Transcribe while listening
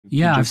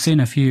Yeah, I've seen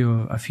a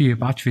few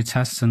battery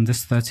tests, and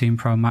this 13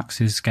 Pro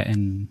Max is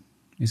getting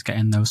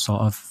those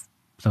sort of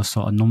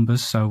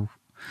numbers. So,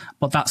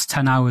 but that's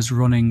 10 hours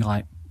running,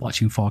 like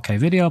watching 4K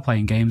video,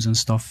 playing games and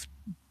stuff,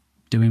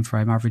 doing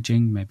frame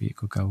averaging. Maybe it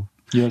could go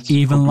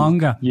even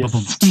longer. Yes.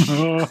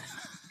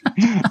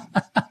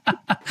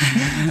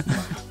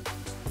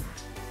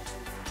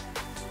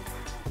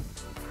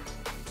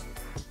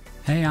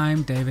 Hey,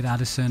 I'm David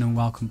Addison, and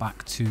welcome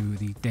back to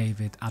the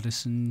David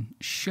Addison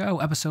Show,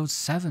 episode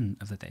 7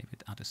 of the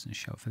David Addison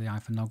Show for the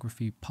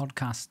iPhoneography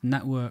Podcast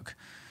Network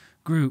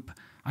group.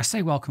 I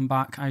say welcome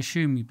back. I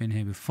assume you've been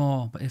here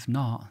before, but if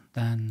not,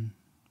 then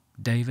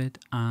David.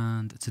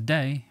 And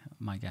today,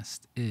 my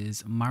guest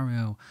is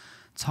Mario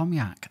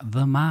Tomiak,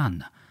 the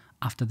man.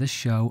 After this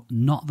show,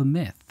 not the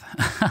myth.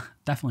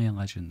 Definitely a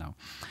legend, though.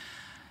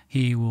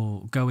 He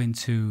will go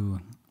into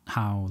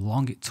how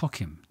long it took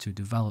him to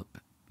develop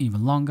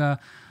even longer,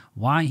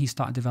 why he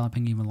started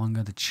developing even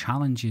longer, the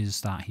challenges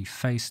that he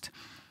faced,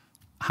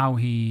 how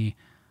he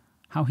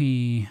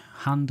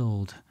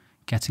handled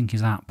getting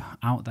his app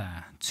out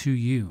there to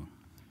you,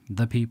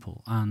 the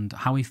people, and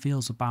how he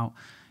feels about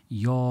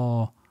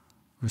your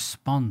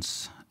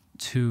response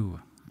to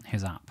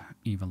his app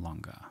even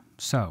longer.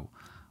 So,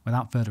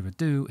 without further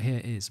ado,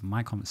 here is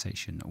my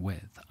conversation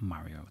with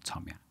Mario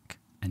Tomiak.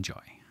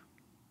 Enjoy.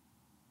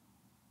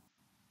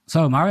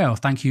 So, Mario,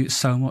 thank you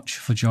so much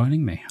for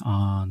joining me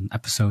on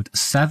episode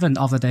 7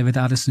 of the David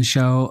Addison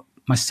Show.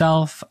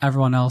 Myself,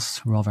 everyone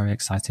else, we're all very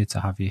excited to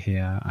have you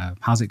here.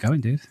 How's it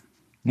going, dude?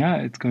 Yeah,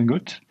 it's going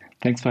good.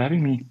 Thanks for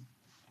having me.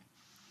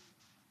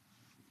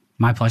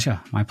 My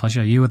pleasure. My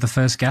pleasure. You were the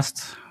first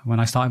guest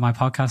when I started my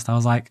podcast. I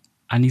was like,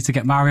 I need to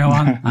get Mario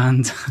on,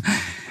 and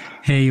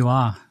here you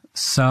are.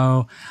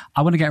 So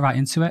I want to get right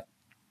into it,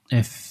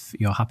 if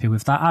you're happy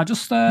with that.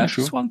 Just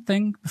one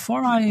thing.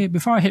 Before I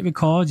hit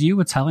record, you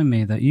were telling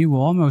me that you've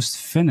almost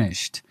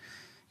finished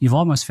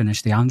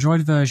the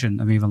Android version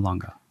of Even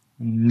Longer.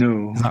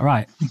 No. Is that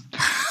right?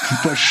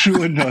 For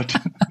sure not.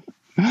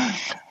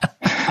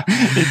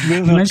 It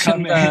will not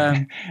come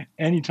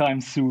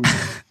anytime soon.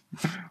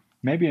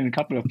 Maybe in a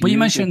couple of years. But you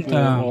mentioned if,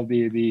 all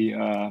the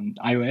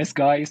iOS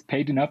guys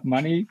paid enough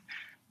money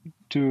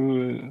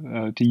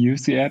to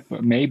use the app.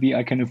 Maybe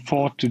I can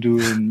afford to do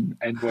an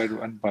Android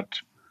one, but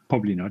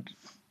probably not.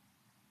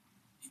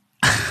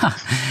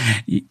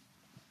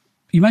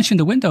 You mentioned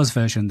the Windows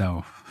version,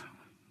 though.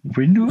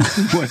 Windows?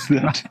 What's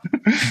that?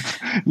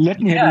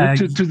 Let me have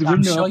a look to the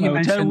window of my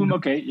hotel room.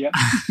 Okay, yeah.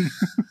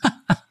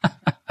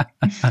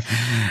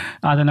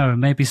 I don't know.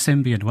 Maybe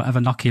Symbian, whatever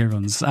Nokia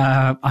runs.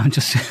 I'm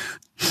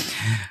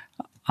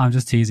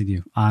just teasing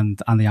you, and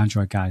the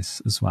Android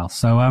guys as well.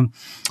 So,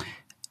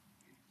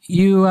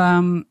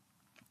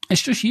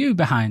 it's just you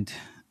behind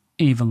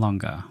Even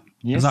Longer.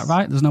 Yes. Is that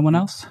right? There's no one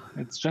else?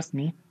 It's just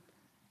me.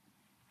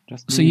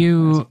 So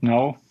you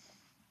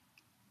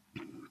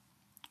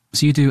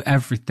do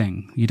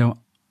everything. You don't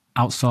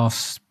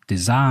outsource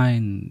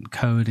design,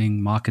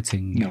 coding,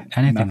 marketing,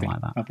 anything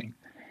like that? Nothing.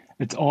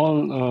 It's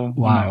all on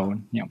Wow. my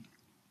own. Yeah.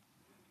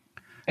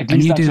 At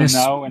And least you do until this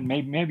now, and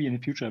maybe in the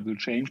future it will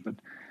change, but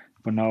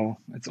for now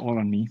it's all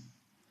on me.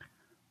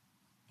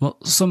 Well,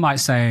 some might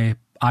say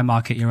I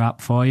market your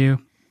app for you.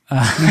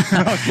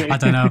 Okay. I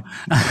don't know.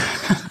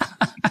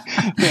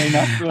 Fair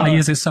enough. I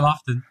use it so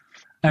often.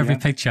 Every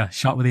picture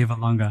shot with Even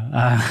Longer.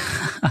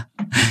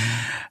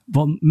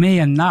 But me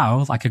and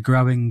now, like a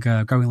growing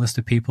list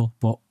of people,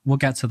 but we'll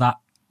get to that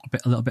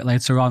a little bit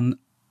later on,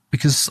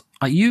 because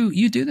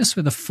you do this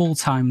with a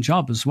full-time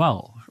job as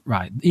well,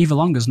 right? Even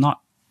Longer's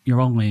not your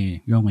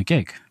only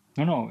gig.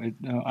 No.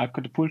 I've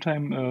got a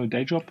full-time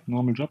day job,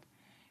 normal job,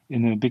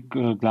 in a big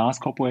glass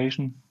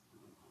corporation.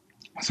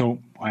 So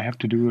I have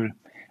to do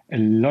a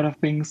lot of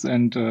things,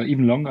 and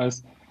Even Longer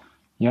is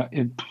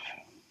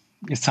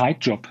a side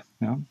job.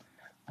 Yeah,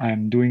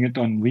 I'm doing it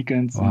on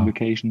weekends and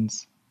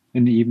vacations,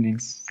 in the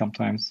evenings,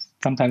 sometimes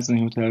in a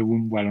hotel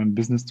room while on a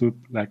business trip,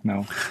 like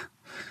now.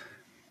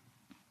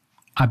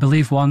 I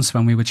believe once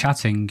when we were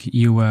chatting,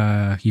 you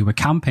were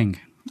camping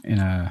in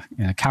a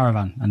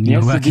caravan, and you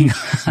were working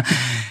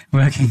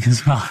working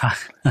as well.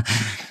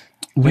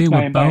 We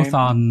were both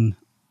on.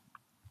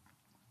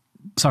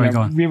 Sorry,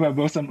 go on. We were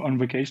both on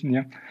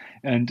vacation,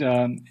 and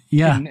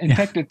in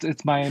fact,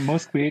 it's my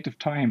most creative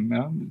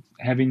time.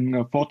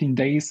 Having 14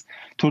 days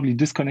totally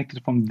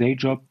disconnected from the day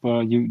job,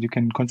 you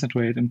can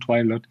concentrate and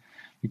try a lot,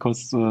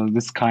 because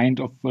this kind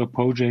of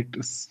project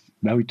is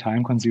very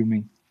time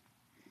consuming.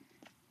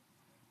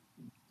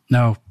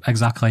 No,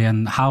 exactly,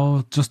 and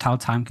how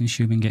time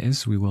consuming it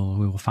is, we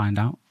will find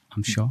out,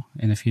 I'm sure,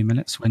 in a few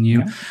minutes when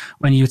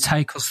you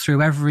take us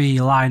through every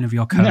line of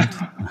your code.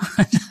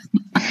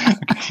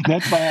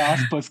 That's why I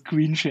asked for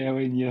screen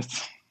sharing.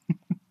 Yes.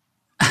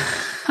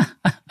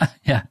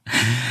 Yeah.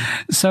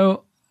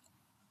 So,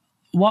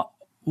 what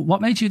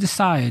made you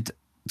decide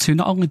to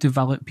not only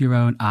develop your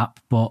own app,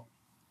 but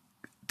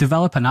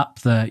develop an app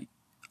that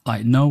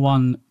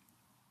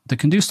that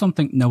can do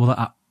something no other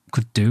app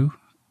could do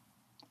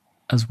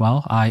as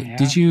well?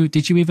 Did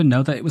you even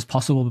know that it was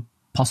possible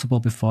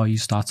before you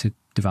started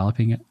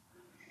developing it?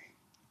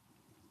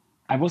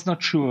 I was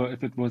not sure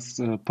if it was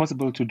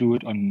possible to do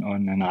it on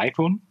an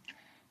iPhone.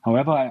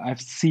 However,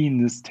 I've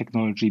seen this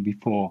technology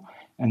before,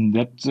 and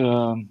that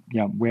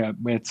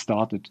where it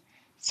started.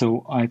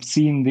 So I've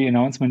seen the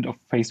announcement of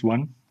Phase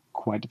One,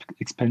 quite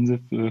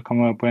expensive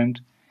camera brand,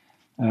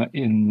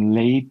 in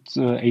late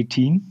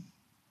 18.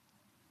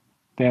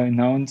 They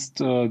announced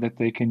that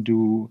they can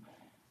do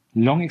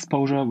long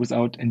exposure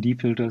without ND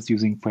filters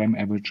using frame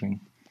averaging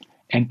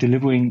and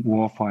delivering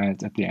RAW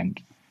files at the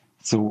end.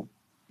 So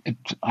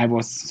I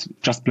was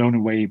just blown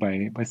away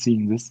by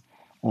seeing this,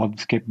 all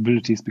these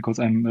capabilities, because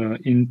I'm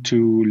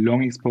into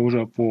long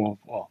exposure for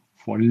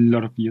a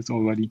lot of years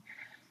already.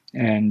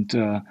 And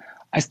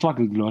I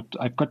struggled a lot.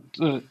 I've got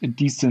a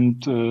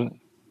decent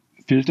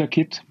filter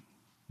kit,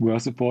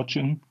 worth a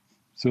fortune.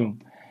 So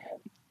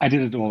I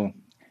did it all.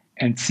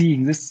 And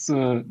seeing this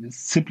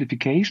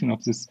simplification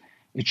of this,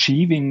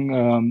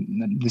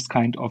 achieving this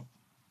kind of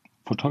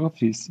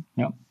photographies,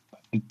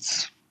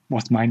 it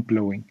was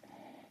mind-blowing.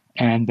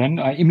 And then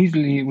I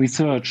immediately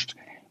researched,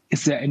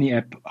 is there any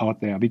app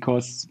out there?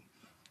 Because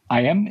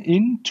I am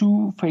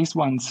into Phase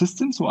One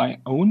systems, so I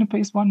own a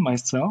Phase One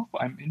myself.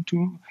 I'm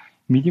into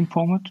medium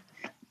format,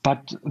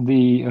 but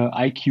the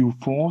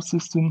IQ4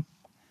 system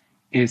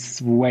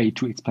is way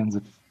too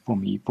expensive for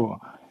me. For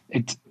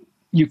it,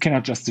 you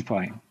cannot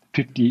justify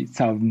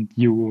 50,000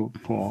 euro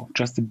for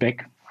just a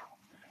bag.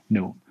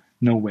 No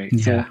way.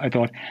 Yeah. So I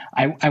thought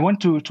I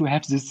want to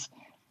have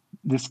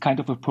this kind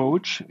of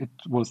approach. It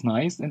was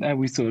nice, and I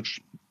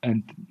researched,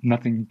 and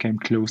nothing came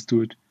close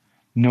to it.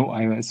 No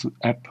iOS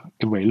app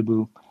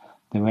available.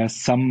 There were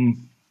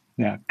some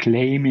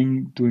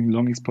claiming doing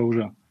long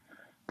exposure,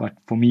 but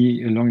for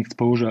me, a long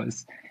exposure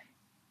is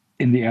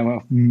in the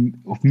area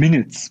of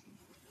minutes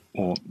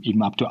or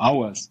even up to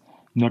hours,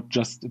 not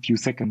just a few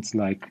seconds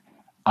like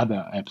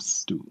other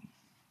apps do.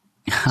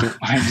 So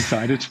I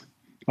decided,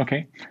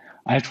 okay,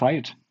 I'll try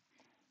it.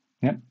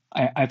 Yeah,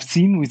 I've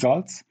seen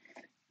results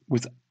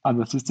with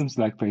other systems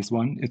like Phase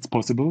One. It's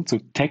possible. So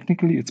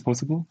technically, it's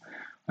possible.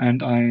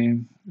 And I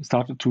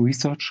started to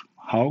research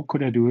how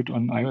could I do it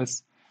on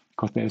iOS,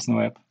 because there is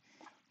no app.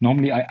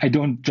 Normally, I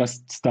don't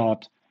just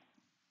start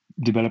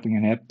developing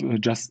an app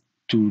just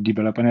to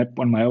develop an app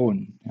on my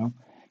own.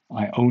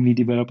 I only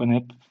develop an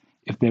app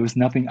if there is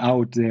nothing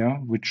out there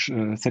which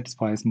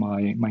satisfies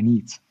my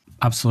needs.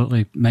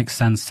 Absolutely. Makes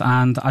sense.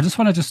 And I just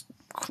want to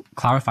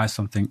clarify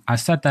something. I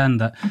said then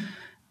that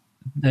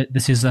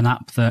this is an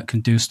app that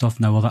can do stuff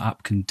no other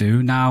app can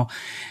do. Now,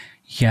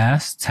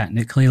 yes,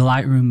 technically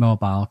Lightroom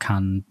Mobile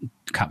can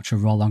capture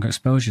raw longer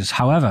exposures.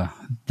 However,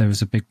 there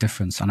is a big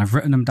difference, and I've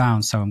written them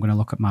down, so I'm going to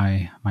look at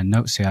my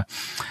notes here.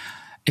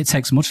 It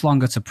takes much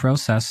longer to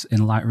process in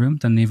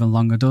Lightroom than Even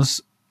Longer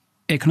does.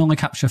 It can only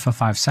capture for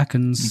 5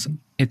 seconds. Mm-hmm.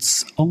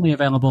 It's only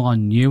available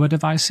on newer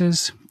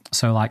devices,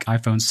 so like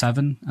iPhone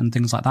 7 and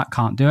things like that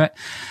can't do it.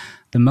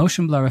 The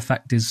motion blur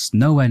effect is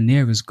nowhere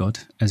near as good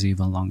as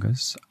Even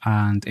Longer's,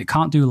 and it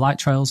can't do light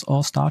trails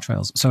or star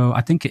trails. So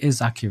I think it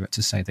is accurate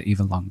to say that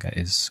Even Longer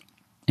is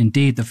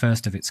indeed the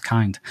first of its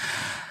kind.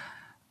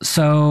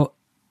 So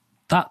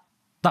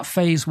that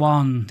Phase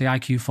One, the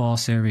IQ4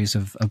 series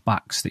of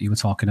backs that you were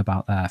talking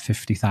about there,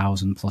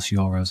 50,000 plus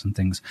euros and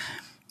things,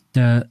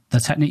 the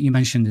technique you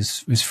mentioned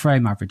is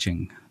frame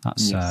averaging.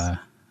 That's yes.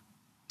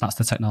 That's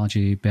the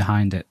technology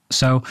behind it.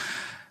 So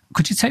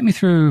could you take me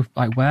through,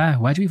 like,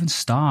 where do you even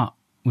start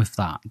with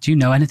that? Do you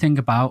know anything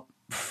about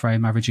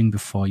frame averaging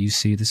before you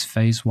see this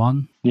Phase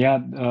One? Yeah,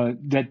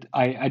 that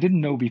I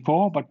didn't know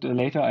before, but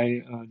later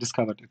I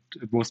discovered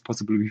it was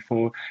possible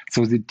before.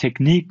 So the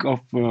technique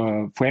of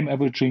frame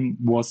averaging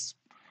was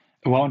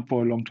around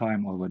for a long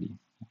time already.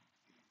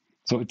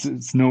 So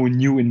it's no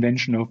new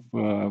invention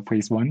of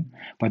Phase One,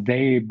 but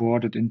they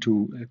brought it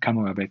into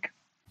camera back.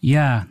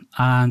 Yeah,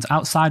 and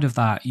outside of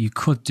that, you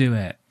could do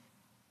it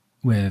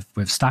with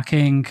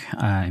stacking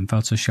in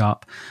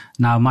Photoshop.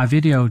 Now, my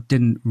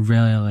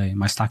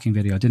stacking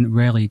video didn't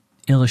really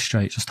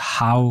illustrate just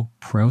how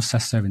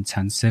processor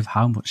intensive,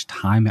 how much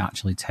time it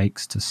actually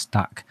takes to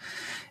stack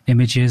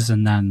images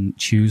and then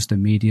choose the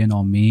median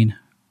or mean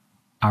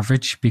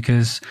average,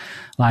 because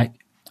like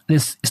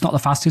it's not the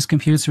fastest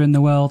computer in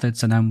the world.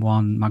 It's an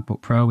M1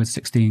 MacBook Pro with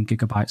 16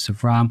 gigabytes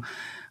of RAM.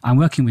 I'm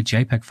working with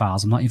JPEG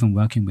files. I'm not even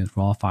working with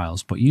RAW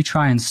files, but you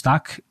try and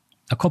stack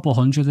a couple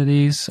hundred of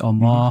these or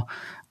more,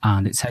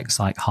 and it takes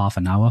like half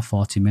an hour,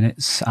 40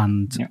 minutes.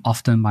 And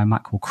often my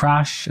Mac will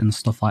crash and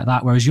stuff like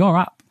that. Whereas your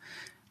app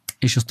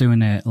is just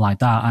doing it like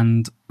that.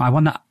 And I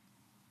want to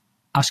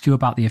ask you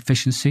about the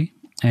efficiency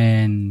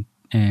in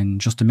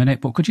just a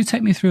minute, but could you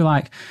take me through,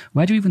 like,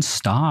 where do you even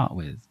start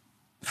with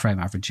frame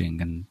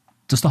averaging and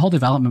just the whole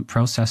development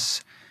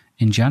process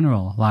in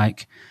general?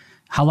 Like,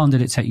 how long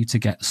did it take you to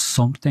get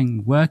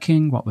something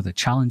working? What were the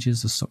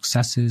challenges, the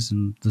successes,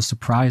 and the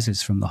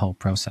surprises from the whole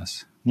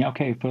process? Yeah,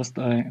 okay. First,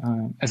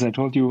 as I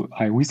told you,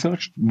 I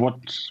researched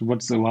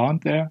what's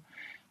around there,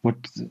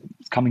 what's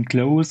coming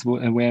close,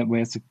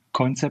 where's the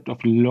concept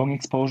of long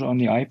exposure on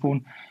the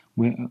iPhone.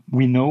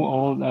 We know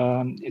all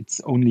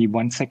it's only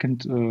 1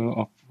 second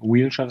of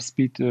real shutter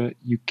speed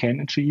you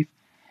can achieve.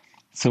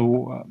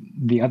 So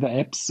the other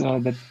apps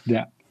that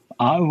there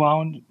are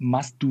around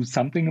must do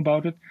something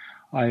about it.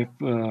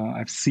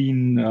 I've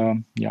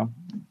seen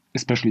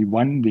especially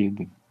one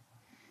the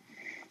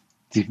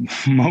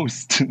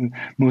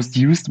most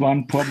used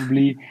one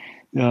probably,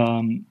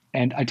 and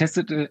I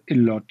tested a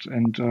lot,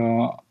 and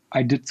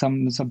I did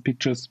some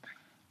pictures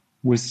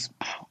with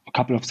a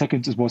couple of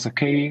seconds. It was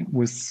okay.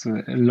 With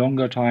a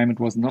longer time, it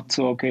was not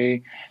so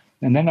okay.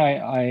 And then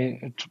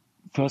I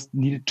first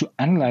needed to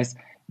analyze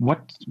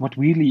what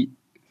really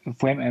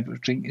frame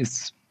averaging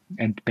is,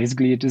 and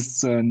basically it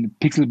is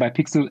pixel by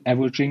pixel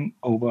averaging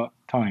over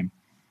time.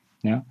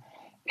 Yeah,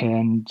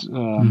 and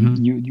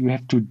you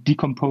have to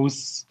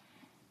decompose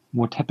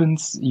what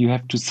happens. You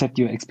have to set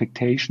your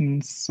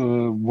expectations,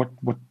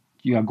 what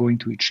you are going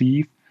to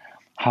achieve,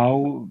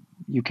 how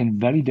you can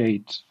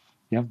validate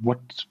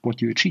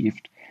what you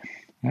achieved.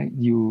 Right?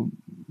 You're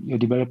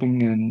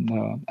developing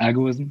an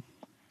algorithm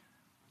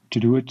to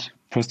do it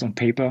first on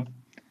paper,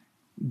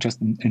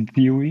 just in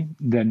theory,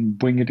 then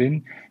bring it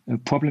in. The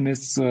problem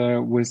is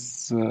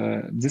with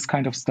this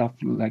kind of stuff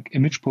like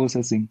image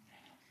processing,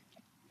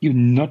 you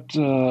not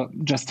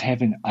just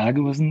have an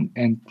algorithm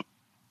and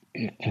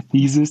a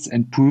thesis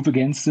and proof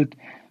against it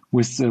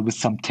with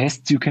some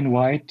tests you can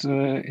write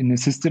in a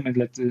system and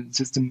let the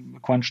system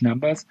crunch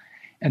numbers,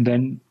 and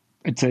then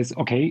it says,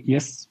 okay,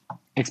 yes,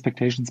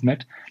 expectations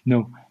met.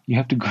 No, you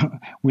have to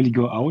really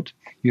go out.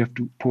 You have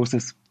to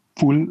process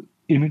full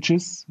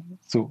images,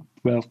 so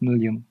 12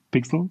 million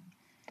pixel,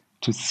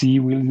 to see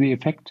really the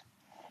effect.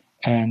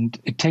 And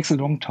it takes a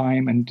long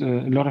time and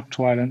a lot of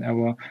trial and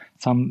error.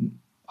 Some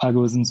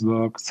algorithms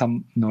work,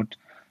 some not.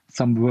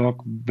 Some work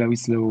very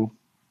slow.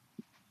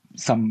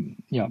 Some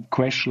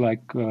crash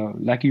like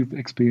you've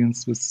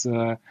experienced with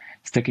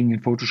stacking in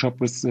Photoshop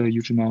with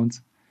huge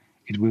amounts.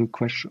 It will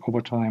crash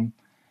over time,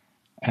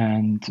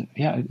 and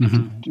it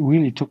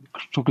really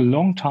took a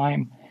long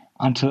time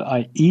until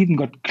I even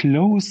got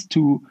close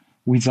to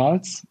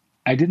results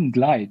I didn't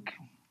like,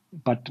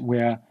 but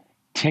were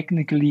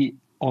technically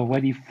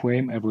already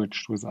frame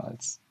averaged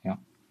results.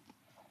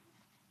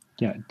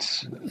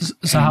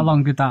 So how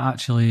long did that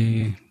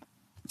actually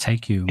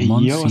take you?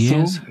 Months, year or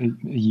years? So,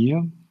 a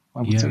year.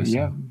 I would say,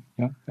 yeah,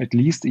 at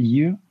least a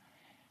year.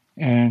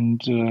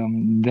 And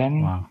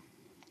then wow.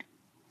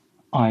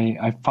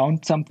 I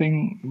found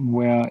something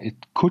where it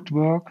could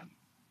work.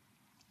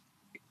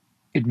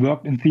 It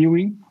worked in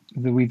theory.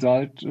 The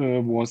result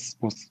was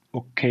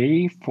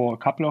okay for a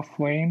couple of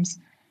frames,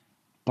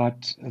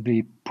 but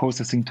the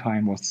processing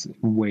time was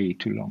way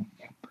too long.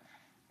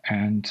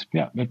 And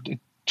it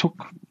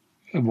took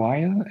a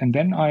while. And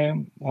then I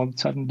all of a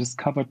sudden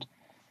discovered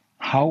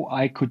how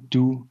I could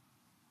do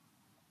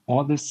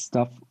all this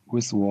stuff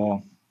with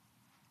RAW.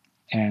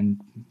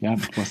 And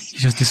it was. You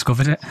just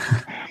discovered it.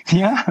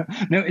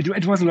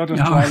 It was a lot of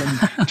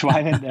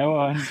trial and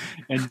error,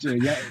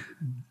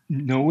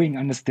 and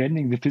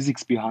understanding the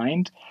physics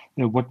behind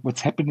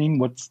what's happening,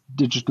 what's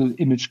digital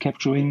image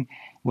capturing,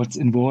 what's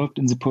involved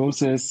in the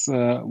process,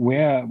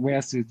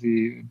 where's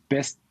the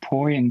best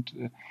point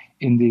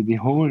in the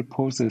whole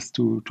process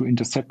to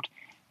intercept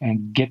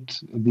and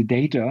get the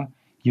data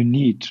you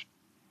need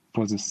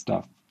for this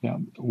stuff.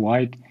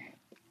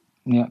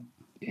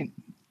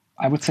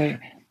 I would say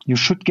you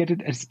should get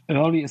it as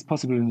early as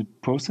possible in the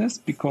process,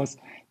 because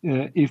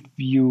if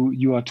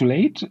you are too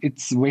late,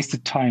 it's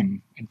wasted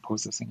time in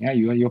processing.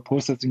 You're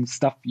processing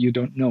stuff you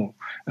don't know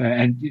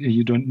and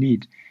you don't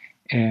need.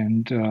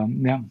 And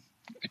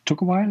it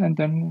took a while, and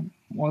then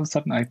all of a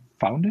sudden I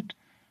found it.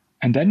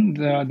 And then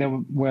there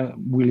were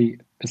really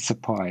a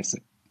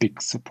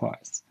big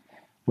surprise.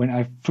 When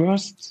I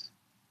first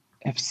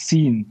have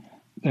seen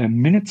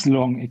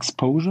minutes-long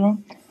exposure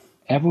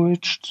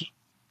averaged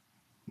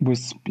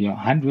with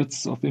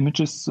hundreds of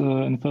images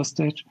in the first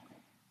stage,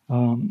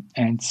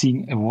 and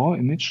seeing a raw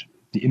image,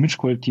 the image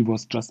quality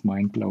was just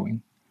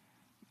mind-blowing.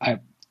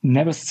 I've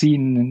never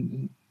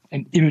seen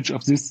an image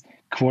of this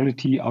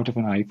quality out of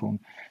an iPhone.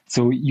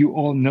 So you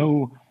all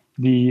know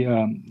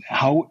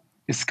how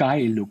a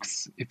sky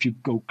looks if you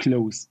go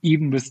close.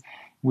 Even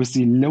with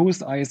the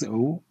lowest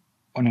ISO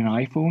on an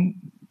iPhone,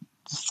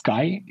 the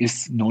sky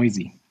is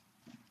noisy.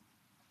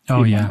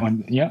 Oh,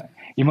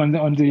 even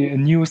on the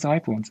newest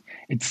iPhones,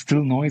 it's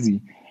still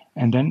noisy.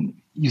 And then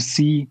you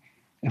see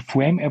a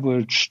frame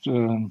averaged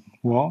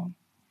RAW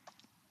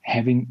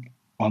having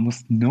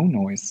almost no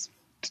noise,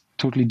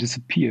 totally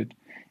disappeared.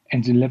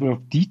 And the level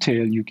of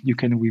detail you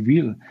can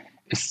reveal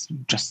is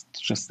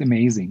just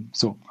amazing.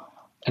 So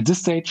at this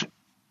stage,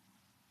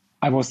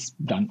 I was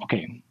done.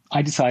 Okay,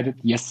 I decided,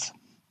 yes,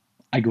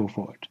 I go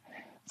for it.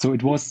 So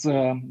it was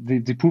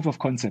the proof of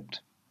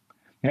concept.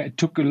 It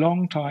took a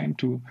long time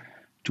to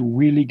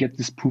really get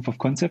this proof of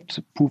concept.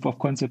 Proof of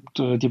concept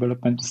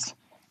development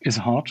is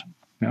hard.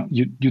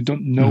 You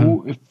don't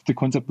know if the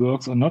concept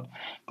works or not,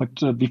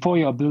 but before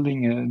you are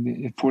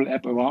building a full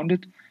app around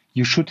it,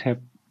 you should have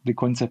the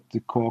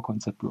core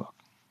concept work.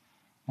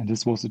 And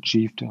this was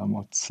achieved, I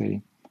would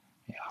say,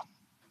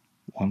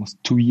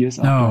 almost 2 years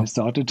after I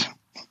started.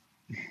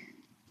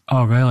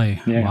 Oh, really?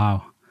 Yeah.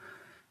 Wow.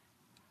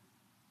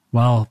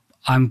 Well,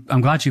 I'm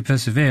glad you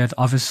persevered.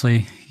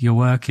 Obviously, your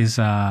work is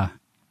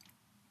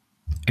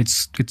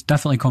it's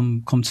definitely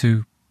come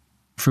to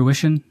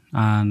fruition,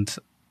 and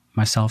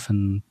myself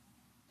and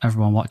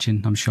everyone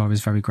watching, I'm sure,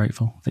 is very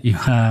grateful that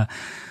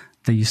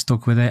you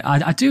stuck with it.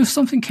 I do,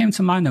 something came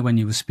to mind though when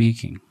you were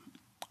speaking.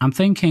 I'm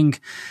thinking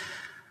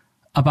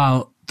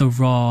about the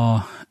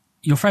raw.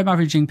 Your frame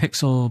averaging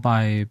pixel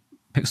by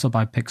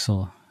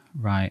pixel,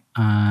 right?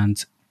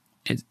 And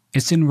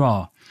it's in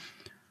RAW.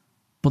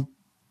 But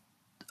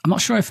I'm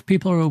not sure if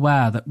people are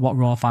aware that what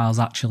RAW files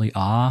actually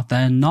are.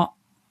 They're not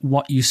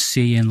what you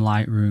see in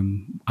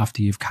Lightroom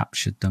after you've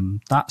captured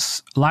them.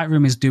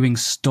 Lightroom is doing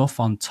stuff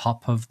on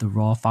top of the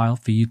RAW file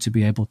for you to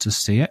be able to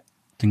see it.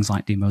 Things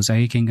like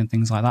demosaicing and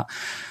things like that.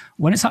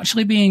 When it's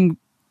actually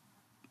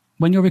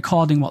when you're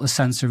recording what the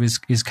sensor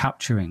is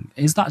capturing,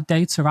 is that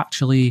data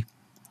actually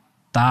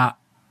that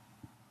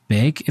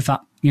big? If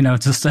that,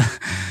 just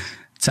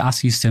to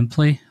ask you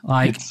simply,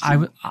 like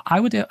I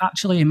would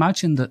actually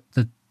imagine that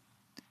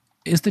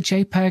is the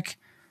JPEG,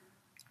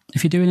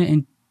 if you're doing it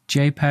in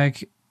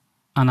JPEG,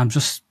 and I'm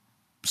just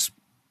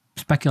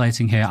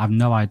speculating here, I have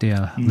no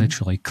idea,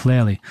 literally,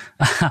 clearly,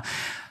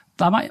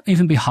 that might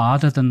even be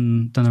harder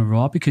than a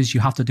RAW, because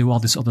you have to do all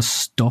this other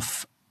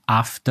stuff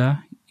after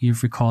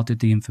you've recorded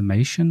the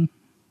information.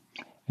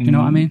 You know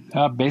what I mean?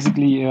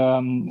 Basically,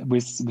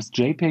 with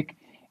JPEG,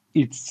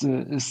 it's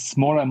a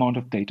smaller amount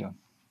of data.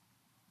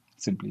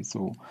 Simply,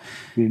 so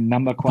the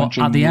number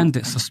crunching. But at the end,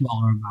 it's a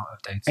smaller amount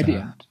of data. At the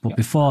end, but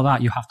before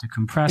that, you have to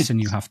compress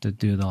and you have to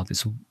do all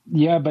this.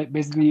 Yeah, but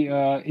basically,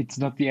 it's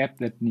not the app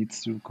that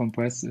needs to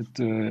compress.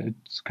 It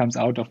comes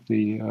out of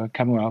the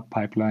camera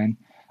pipeline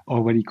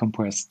already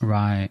compressed.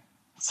 Right.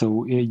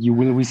 So you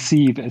will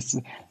receive, as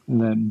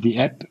the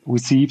app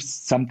receives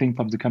something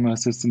from the camera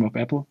system of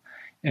Apple,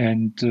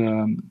 and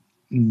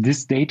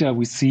this data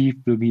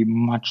received will be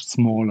much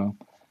smaller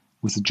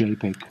with a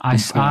JPEG.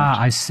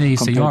 I see.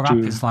 So your app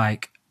is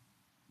like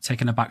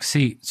taking a back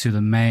seat to the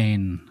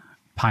main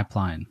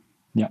pipeline.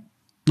 Yeah.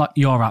 Not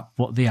your app,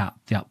 but the app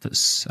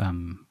that's.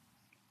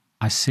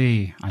 I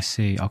see.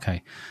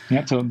 Okay.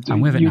 Yeah. So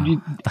I'm with it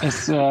now.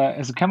 As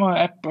a camera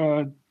app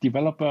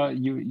developer,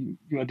 you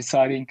are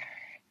deciding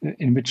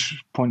in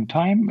which point in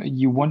time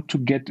you want to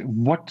get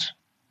what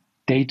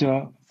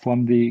data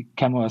from the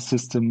camera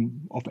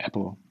system of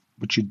Apple,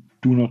 which you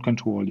do not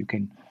control. You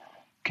can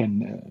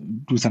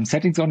do some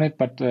settings on it,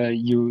 but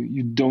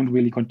you don't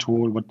really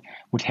control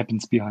what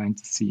happens behind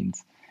the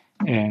scenes.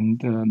 And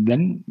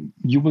then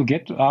you will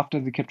get, after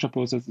the capture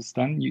process is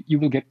done, you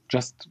will get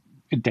just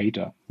a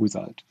data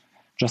result,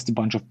 just a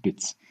bunch of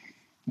bits.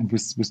 And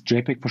with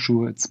JPEG, for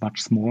sure, it's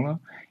much smaller,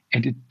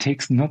 and it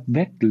takes not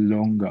that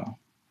longer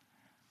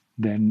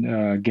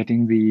than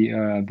getting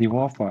the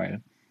RAW file,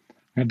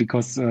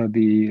 because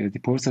the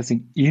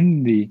processing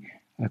in the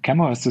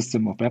camera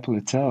system of Apple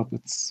itself,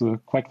 it's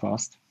quite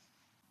fast.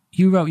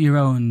 You wrote your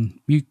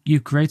own, you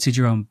created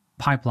your own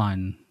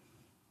pipeline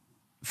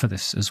for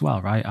this as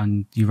well, right?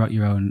 And you wrote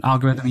your own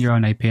algorithm, your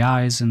own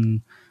APIs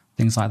and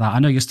things like that. I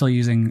know you're still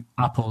using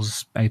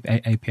Apple's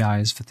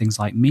APIs for things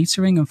like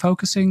metering and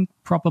focusing,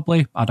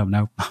 probably. I don't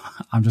know.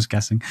 I'm just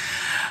guessing.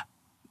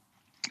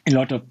 A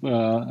lot of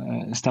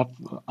stuff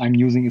I'm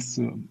using is,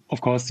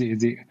 of course,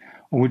 the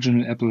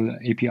original Apple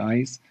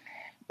APIs.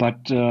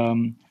 But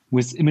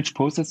with image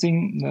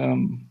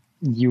processing,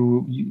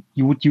 you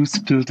would use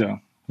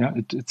filter. Yeah,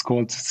 it's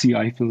called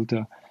CI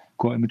filter,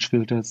 core image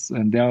filters,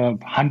 and there are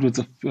hundreds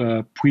of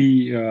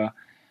predefined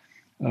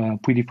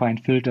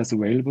filters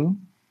available.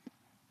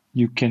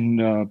 You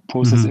can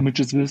process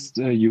images with,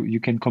 you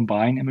can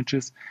combine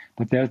images,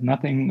 but there's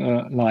nothing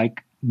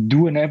like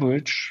do an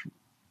average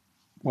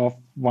of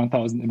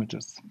 1,000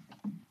 images.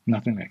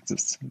 Nothing like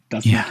this. It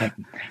does not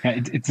happen.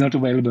 Yeah, it's not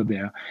available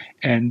there.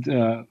 And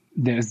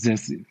there's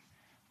this,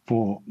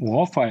 for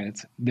RAW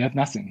files, there's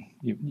nothing.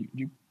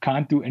 You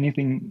can't do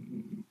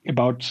anything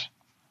about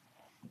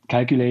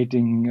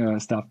calculating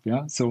stuff.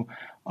 Yeah. So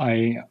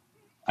I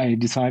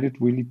decided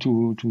really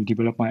to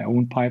develop my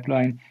own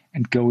pipeline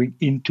and going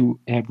into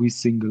every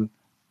single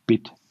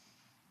bit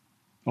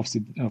of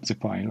the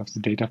file, of the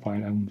data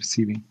file I'm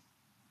receiving.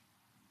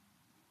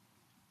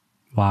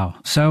 Wow.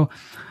 So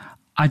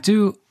I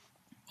do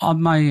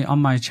on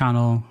my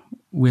channel,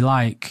 we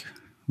like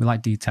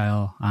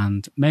detail,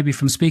 and maybe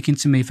from speaking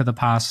to me for the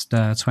past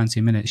 20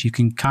 minutes, you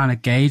can kind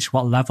of gauge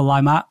what level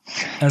I'm at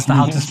as to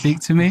how to speak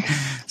to me.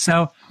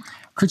 So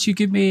could you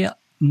give me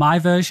my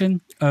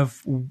version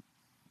of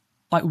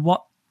like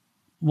what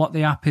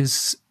the app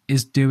is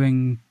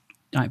doing,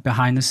 like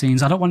behind the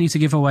scenes? I don't want you to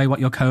give away what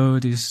your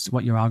code is,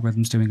 what your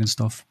algorithm's doing and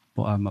stuff,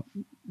 but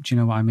do you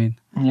know what I mean?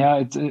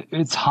 Yeah,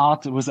 it's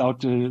hard without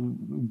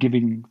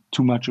giving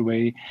too much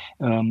away.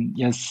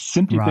 Yes,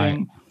 simply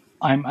saying,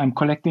 I'm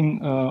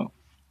collecting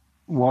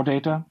raw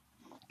data,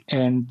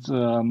 and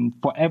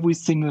for every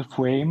single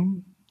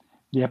frame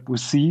the app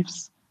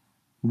receives,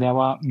 there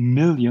are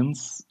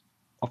millions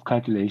of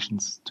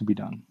calculations to be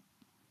done.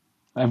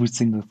 Every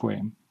single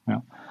frame.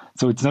 Yeah.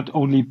 So it's not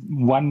only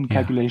one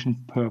calculation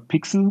per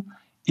pixel;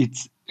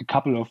 it's a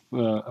couple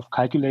of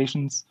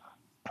calculations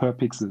per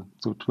pixel.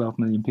 So 12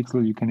 million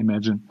pixel, you can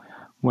imagine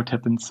what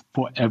happens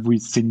for every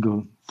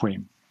single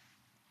frame.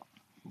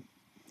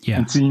 Yeah.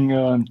 And seeing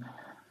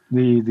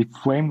the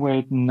frame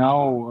rate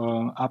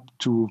now up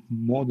to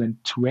more than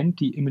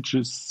 20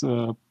 images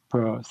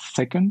per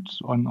second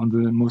on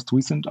the most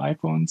recent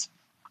iPhones,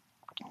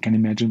 you can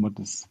imagine what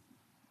this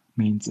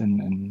means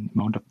in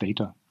amount of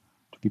data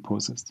to be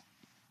processed.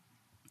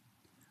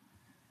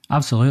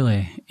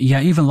 Absolutely.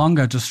 Yeah, even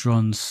longer just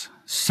runs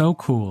so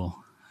cool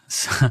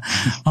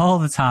all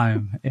the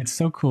time. It's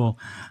so cool.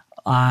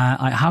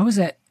 How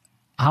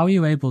are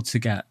you able to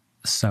get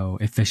so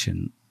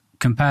efficient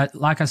compared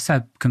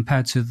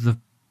to the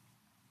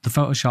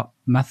Photoshop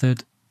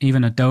method?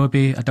 Even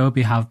Adobe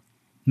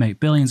make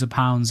billions of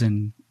pounds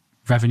in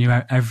revenue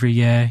every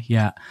year,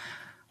 yet,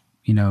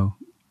 you know,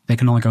 they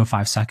can only go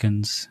 5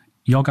 seconds.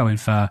 You're going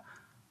for,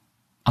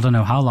 I don't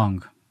know how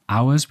long,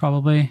 hours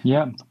probably.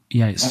 Yeah,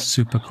 it's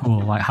super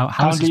cool. Like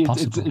how is this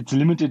possible? It's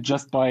limited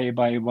just by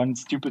one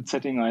stupid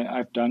setting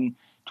I've done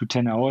to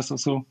 10 hours or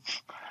so.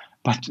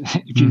 But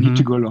if you need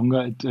to go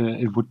longer,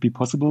 it would be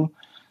possible.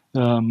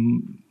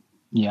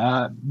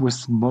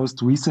 With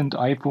most recent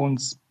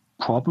iPhones,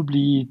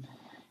 probably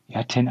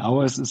 10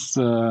 hours is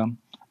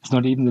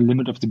not even the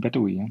limit of the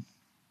battery. Yeah?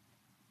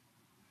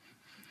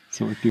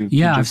 So if you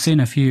I've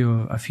seen a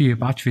few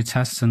battery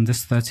tests, and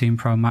this 13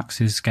 Pro Max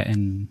is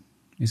getting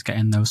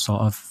those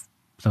sort of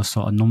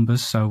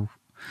numbers. So,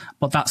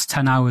 but that's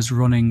 10 hours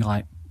running,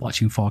 like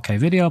watching 4K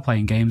video,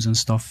 playing games and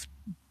stuff,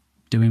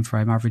 doing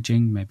frame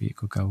averaging. Maybe it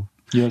could go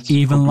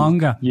even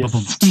longer. Yes.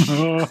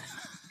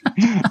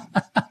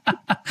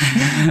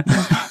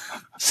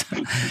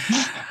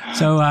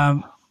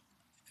 So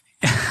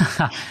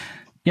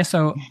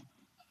so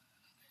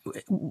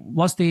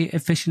was the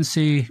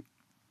efficiency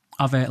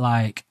of it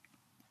like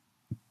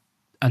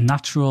a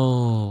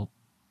natural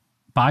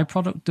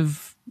byproduct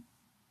of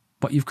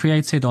what you've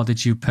created, or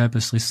did you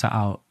purposely set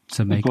out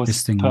to make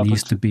this thing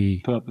needs to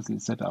be purposely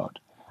set out?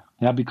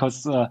 Yeah,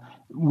 because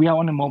we are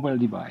on a mobile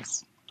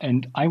device,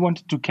 and I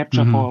wanted to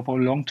capture for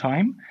a long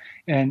time,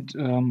 and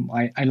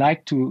I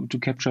like to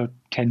capture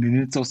 10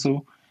 minutes or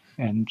so,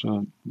 and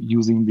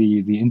using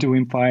the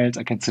interim files,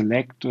 I can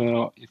select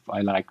if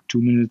I like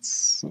 2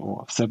 minutes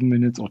or 7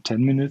 minutes or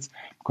 10 minutes,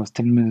 because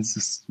 10 minutes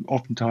is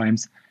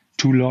oftentimes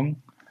too long,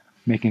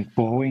 making it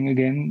boring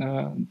again,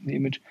 the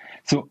image.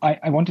 So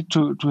I wanted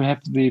to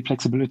have the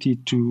flexibility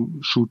to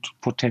shoot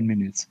for 10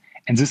 minutes.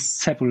 And this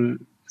several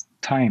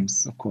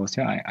times, of course.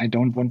 Yeah, I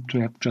don't want to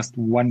have just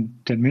one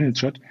 10-minute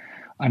shot.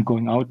 I'm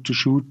going out to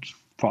shoot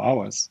for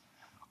hours.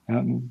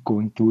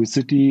 Going through a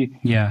city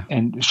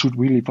and shoot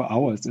really for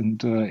hours.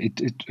 And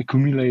it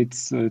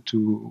accumulates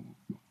to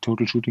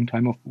total shooting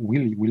time of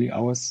really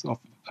hours of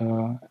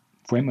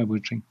frame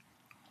averaging.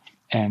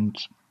 And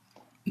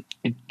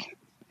it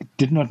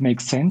did not make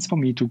sense for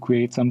me to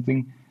create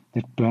something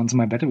that burns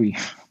my battery.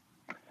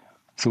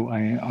 So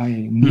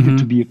I needed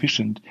to be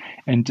efficient.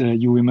 And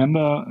you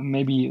remember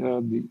maybe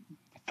the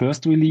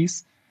first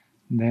release,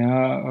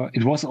 there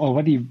it was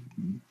already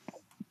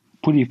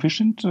pretty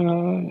efficient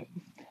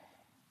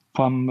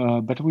from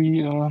a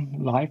battery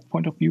life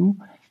point of view,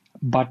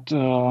 but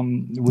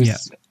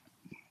with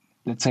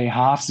let's say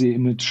half the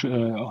image,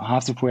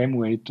 half the frame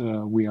rate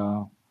we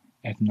are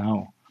at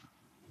now.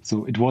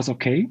 So it was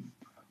okay,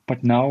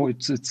 but now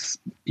it's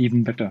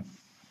even better.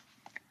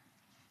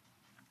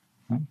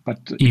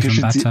 But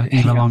even better,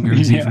 even longer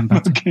is even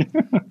better. Okay.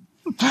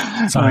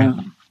 Sorry,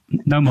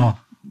 no more.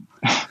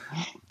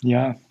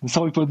 Yeah,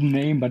 sorry for the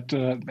name, but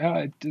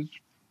it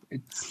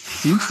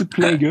seems to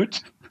play good.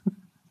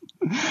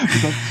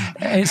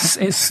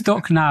 It's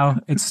stuck now.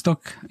 It's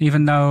stuck,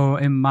 even though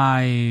in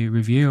my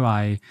review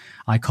I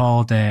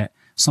called it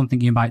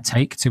something you might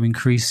take to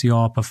increase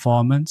your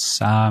performance.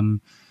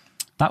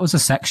 That was a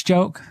sex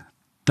joke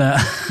that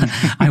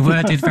I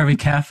worded very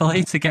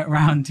carefully to get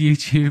around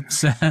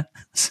YouTube's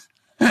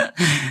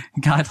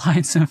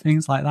guidelines and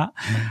things like that.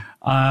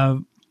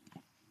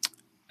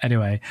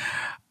 Anyway,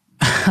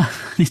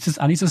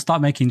 I need to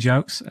start making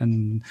jokes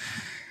and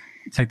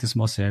take this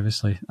more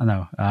seriously. I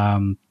know.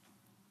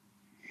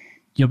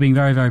 You're being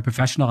very, very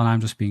professional, and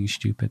I'm just being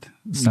stupid.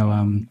 So,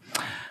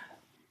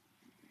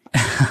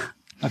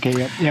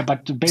 okay, yeah,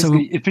 but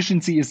basically,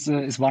 efficiency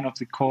is one of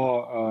the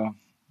core,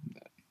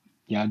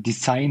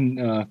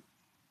 design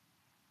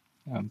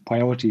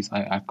priorities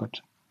I've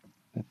got.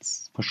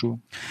 That's for sure.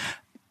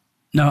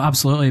 No,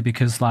 absolutely,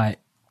 because like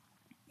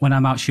when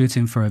I'm out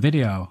shooting for a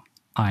video,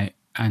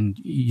 and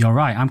you're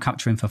right, I'm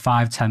capturing for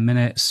 5-10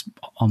 minutes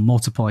on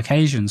multiple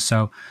occasions.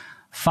 So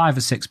 5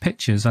 or 6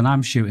 pictures, and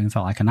I'm shooting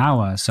for like an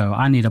hour. So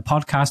I need a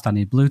podcast, I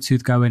need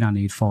Bluetooth going, I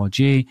need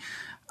 4G,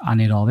 I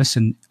need all this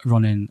and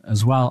running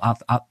as well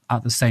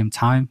at the same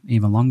time,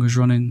 even longer is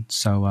running.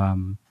 So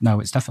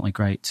no, it's definitely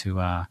great to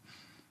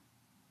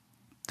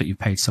that you've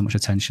paid so much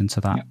attention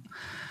to that,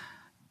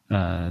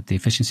 the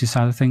efficiency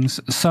side of things.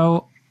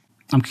 So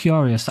I'm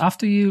curious,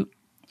 after you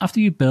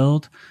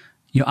build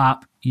your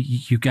app,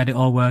 you get it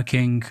all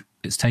working,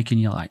 it's taken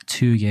you like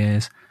 2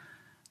 years,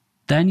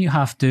 then you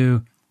have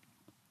to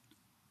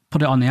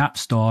put it on the App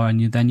Store,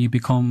 and then you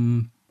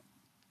become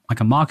like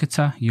a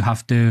marketer. You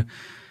have to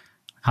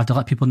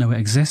let people know it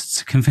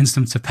exists, convince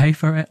them to pay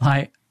for it.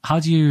 Like, how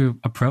do you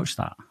approach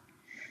that?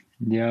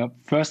 Yeah,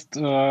 first,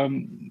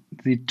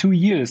 the 2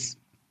 years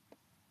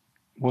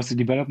was the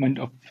development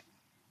of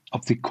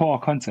the core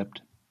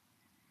concept.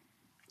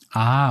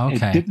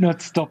 Okay. It did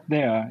not stop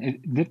there.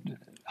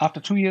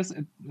 After 2 years,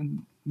 it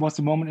was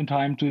the moment in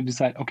time to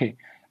decide, okay,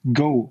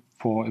 go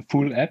for a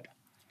full app,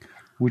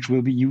 which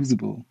will be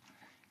usable.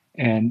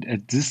 And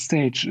at this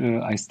stage,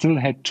 I still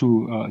had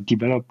to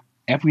develop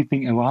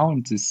everything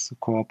around this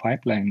core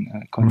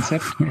pipeline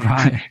concept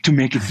to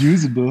make it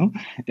usable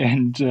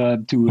and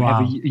to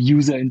have a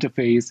user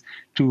interface,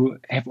 to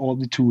have all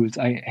the tools.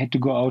 I had to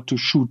go out to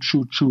shoot,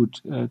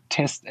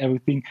 test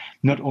everything,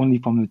 not only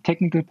from the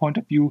technical point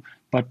of view,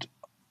 but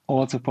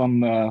also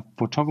from a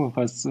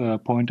photographer's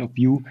point of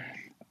view.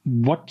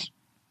 What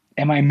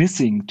am I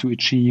missing to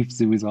achieve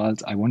the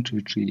results I want to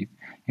achieve?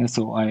 Yeah,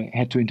 so I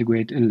had to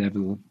integrate a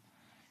level,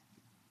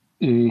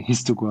 a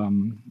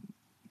histogram,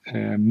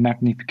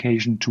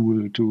 magnification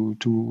tool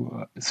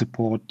to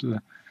support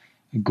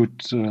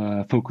good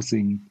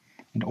focusing,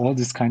 and all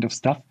this kind of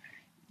stuff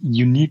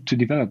you need to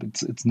develop.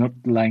 It's not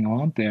lying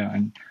around there,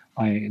 and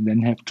I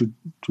then have to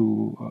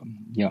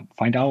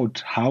find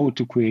out how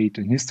to create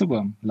a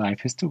histogram, live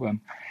histogram.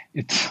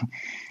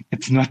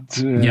 It's not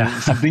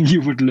something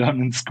you would learn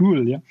in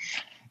school,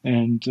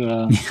 and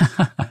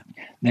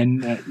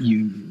then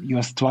you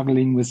are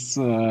struggling with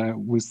a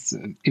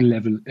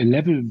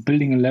level.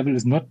 Building a level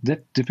is not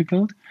that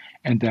difficult,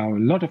 and there are a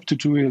lot of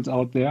tutorials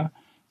out there,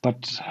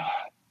 but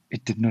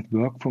it did not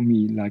work for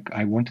me like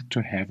I wanted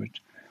to have it.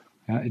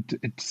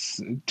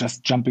 It's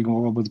just jumping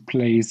all over the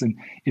place, and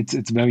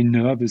it's very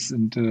nervous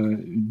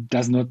and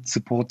does not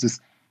support this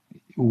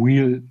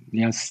real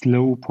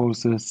slow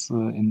process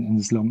in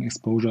this long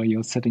exposure.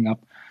 You're setting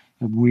up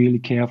really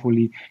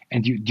carefully,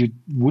 and you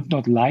would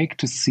not like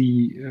to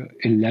see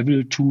a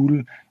level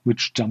tool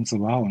which jumps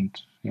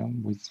around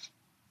with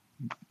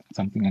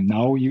something. And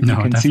now you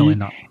can see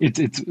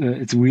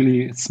it's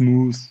really a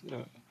smooth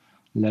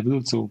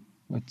level, so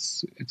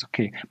it's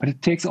okay. But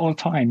it takes all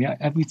time.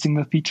 Every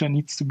single feature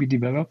needs to be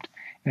developed,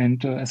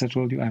 and as I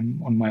told you,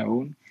 I'm on my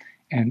own,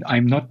 and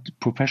I'm not a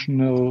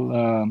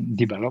professional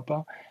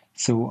developer,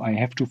 so I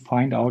have to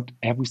find out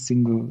every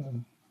single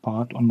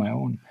part on my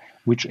own.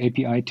 Which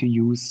API to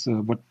use,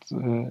 what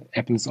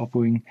Apple is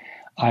offering.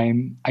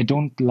 I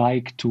don't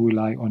like to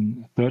rely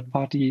on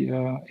third-party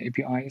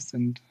APIs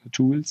and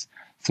tools.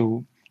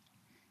 So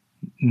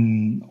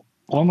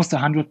almost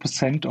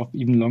 100% of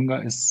even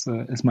longer is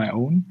my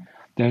own.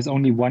 There's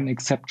only one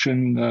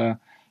exception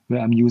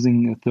where I'm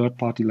using a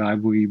third-party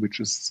library,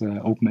 which is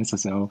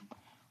OpenSSL,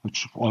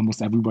 which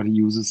almost everybody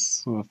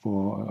uses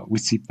for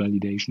receipt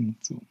validation.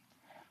 So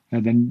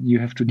then you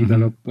have to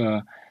develop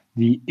the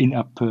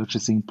in-app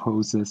purchasing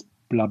process,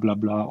 blah, blah,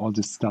 blah, all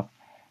this stuff.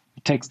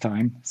 It takes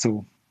time.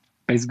 So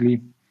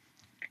basically,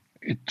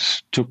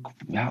 it took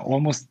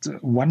almost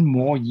 1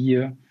 more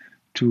year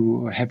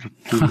to have a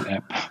full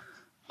app.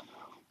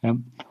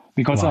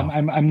 Because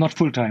I'm not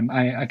full-time.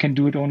 I can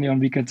do it only on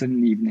weekends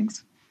and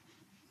evenings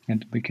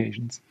and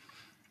vacations.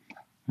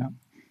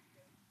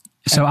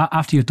 So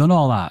after you've done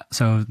all that,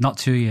 so not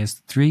 2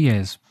 years, 3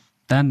 years,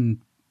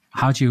 then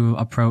how do you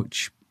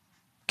approach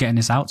getting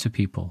this out to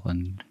people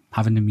and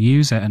having them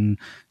use it and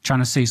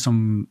trying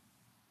to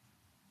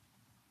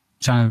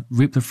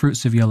reap the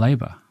fruits of your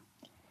labor?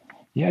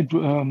 Yeah,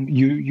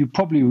 you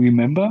probably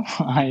remember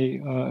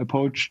I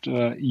approached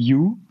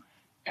you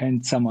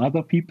and some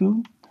other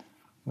people,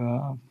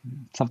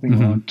 something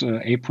around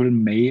April,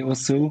 May or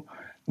so,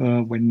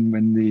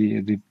 when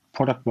the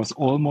product was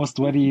almost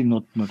ready,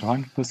 not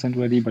 100%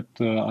 ready, but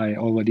I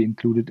already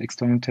included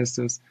external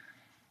testers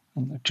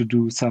to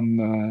do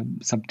some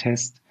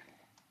tests.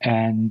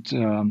 And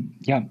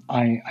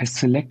I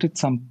selected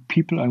some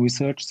people, I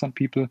researched some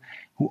people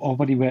who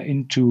already were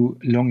into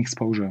long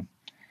exposure,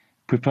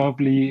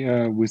 preferably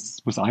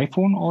with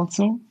iPhone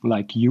also,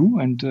 like you.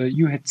 And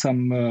you had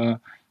some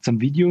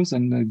videos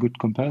and a good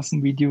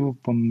comparison video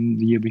from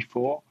the year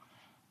before,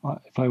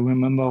 if I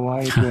remember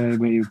right,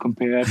 where you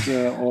compared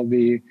all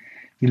the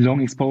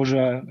long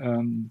exposure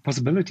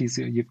possibilities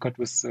you've got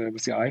with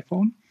the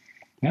iPhone.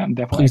 Yeah, and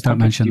therefore please don't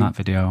mention that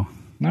video.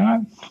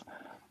 No.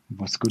 It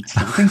was a good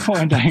starting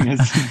point, I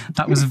guess.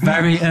 That was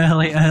very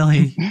early for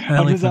me.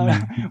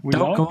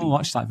 Don't go and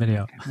watch that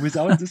video.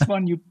 Without this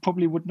one, you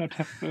probably would not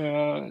have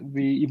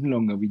the even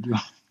longer video.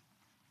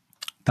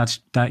 That's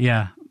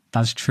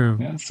true.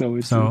 Yeah,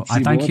 so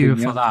I thank you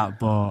for that.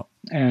 But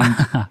and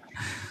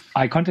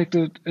I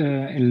contacted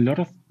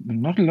but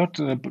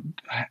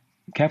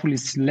carefully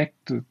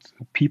selected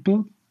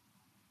people,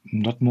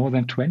 not more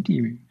than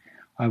 20,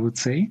 I would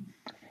say.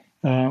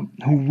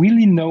 Who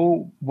really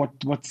know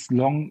what's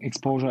long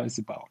exposure is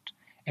about.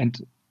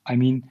 And I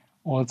mean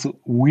also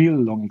real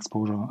long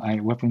exposure. I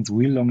reference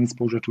real long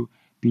exposure to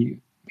be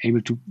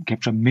able to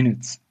capture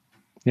minutes.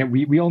 Yeah,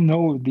 we all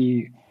know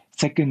the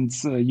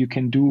seconds you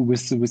can do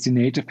with the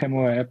native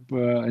camera app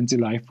and the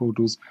live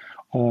photos,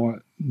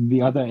 or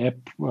the other app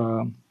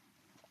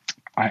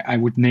I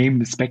would name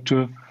the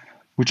Spectre,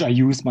 which I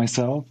use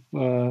myself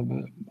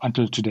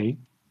until today.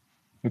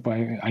 If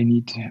I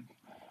need,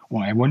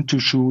 or I want to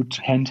shoot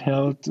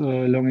handheld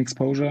long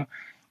exposure,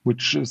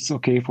 which is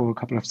okay for a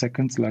couple of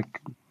seconds,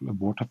 like a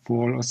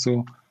waterfall or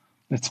so,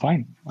 that's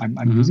fine. I'm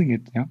using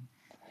it, yeah.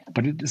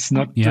 But it is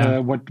not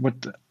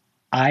what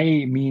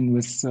I mean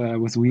with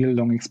real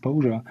long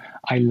exposure.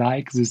 I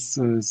like this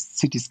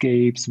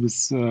cityscapes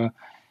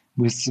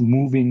with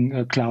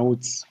moving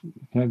clouds.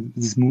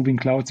 These moving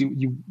clouds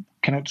you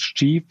cannot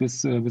achieve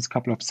with a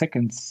couple of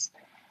seconds,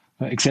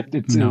 except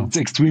it's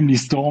extremely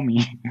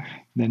stormy.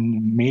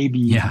 Then maybe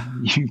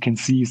you can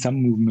see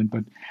some movement.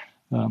 But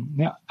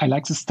I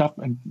like this stuff,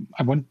 and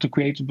I want to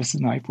create it with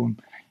an iPhone.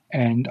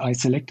 And I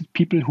selected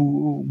people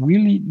who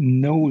really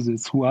know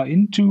this, who are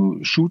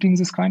into shooting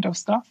this kind of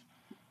stuff.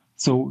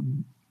 So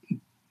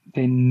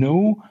they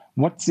know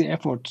what's the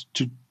effort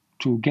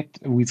to get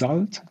a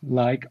result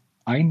like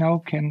I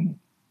now can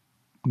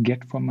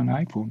get from an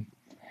iPhone.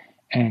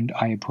 And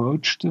I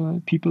approached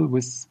people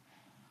with,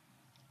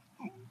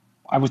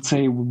 I would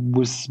say,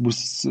 with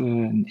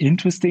an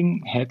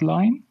interesting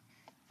headline,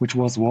 which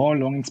was raw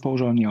long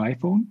exposure on your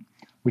iPhone,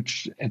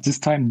 which at this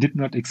time did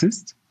not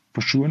exist,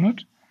 for sure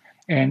not.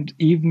 And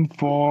even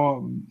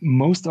for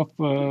most of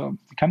the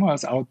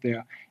cameras out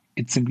there,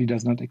 it simply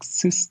does not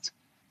exist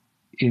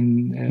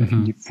in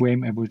the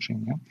frame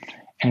averaging. Yeah?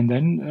 And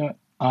then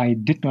I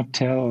did not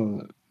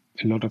tell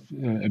a lot of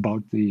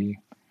about the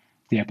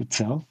app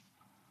itself.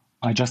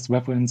 I just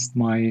referenced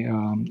my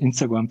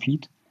Instagram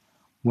feed,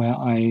 where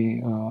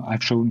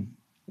I've shown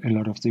a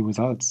lot of the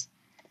results.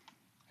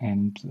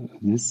 And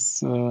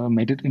this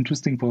made it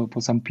interesting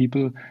for some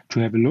people to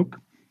have a look.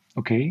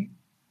 Okay,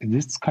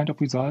 this kind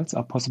of results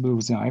are possible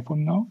with the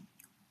iPhone now.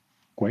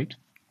 Great.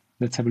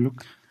 Let's have a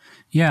look.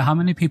 Yeah, how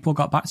many people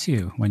got back to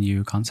you when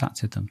you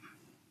contacted them?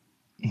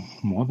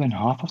 More than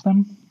half of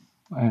them.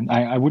 And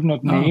I would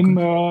not name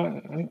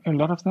a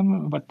lot of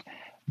them, but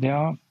they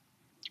are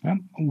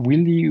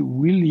really,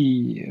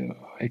 really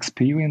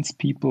experienced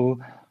people.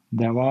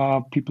 There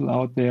are people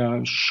out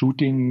there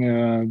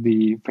shooting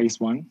the phase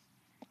one.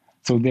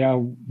 So they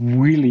are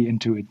really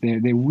into it.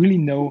 They really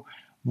know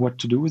what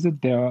to do with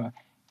it. They are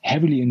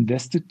heavily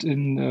invested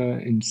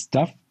in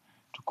stuff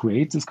to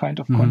create this kind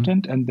of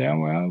content, and they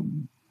were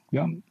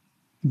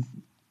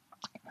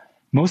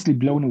mostly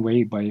blown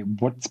away by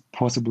what's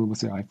possible with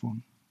the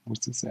iPhone,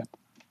 with this app.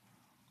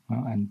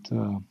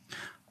 And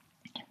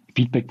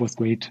feedback was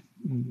great,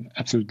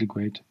 absolutely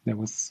great. There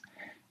was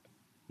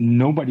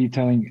nobody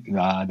telling,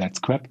 that's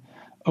crap.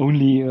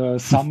 Only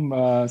some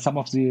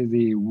of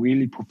the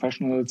really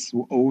professionals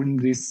who own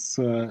these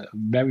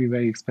very,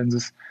 very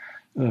expensive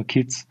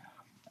kits.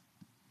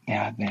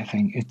 Yeah, they're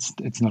saying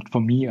it's not for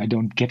me. I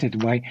don't get it.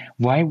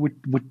 Why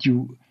would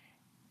you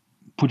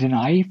put an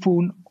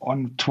iPhone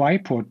on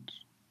tripod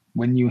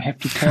when you have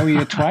to carry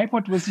a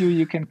tripod with you?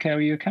 You can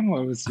carry a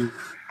camera with you.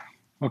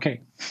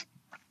 Okay,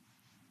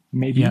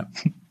 maybe,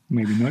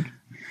 maybe not.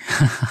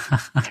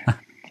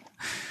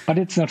 But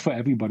it's not for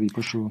everybody,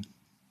 for sure.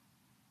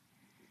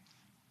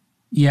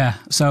 Yeah,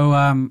 so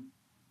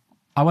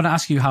I want to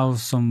ask you how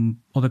some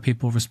other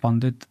people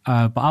responded,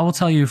 but I will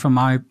tell you from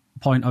my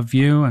point of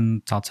view,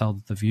 and I'll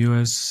tell the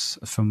viewers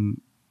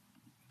from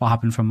what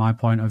happened from my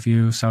point of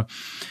view. So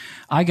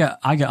I get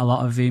a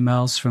lot of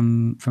emails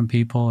from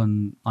people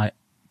and like,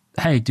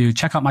 hey, dude,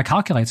 check out my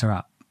calculator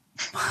app.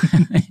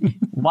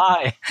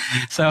 Why?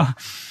 So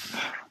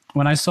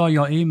when I saw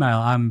your email,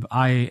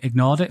 I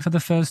ignored it for the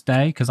first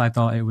day because I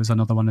thought it was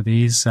another one of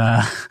these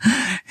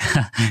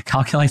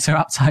calculator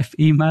app type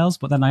emails.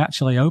 But then I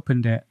actually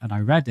opened it and I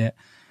read it,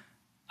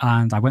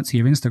 and I went to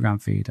your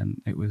Instagram feed,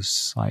 and it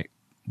was like,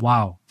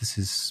 wow, this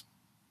is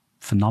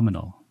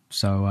phenomenal.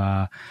 So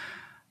I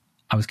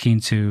was keen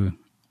to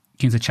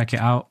check it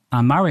out.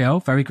 And Mario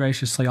very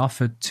graciously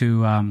offered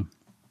to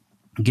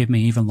give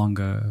me even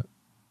longer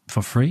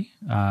for free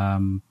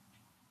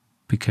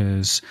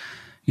because,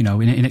 you know,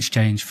 in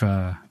exchange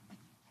for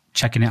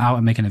checking it out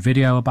and making a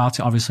video about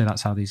it. Obviously,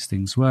 that's how these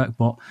things work.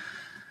 But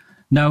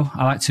no,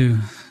 I like to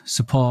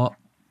support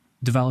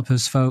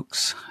developers,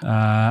 folks.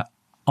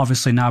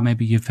 Obviously, now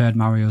maybe you've heard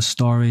Mario's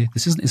story.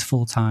 This isn't his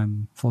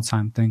full-time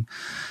thing.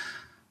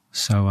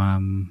 So,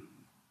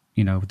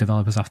 you know,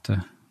 developers have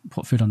to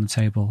put food on the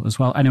table as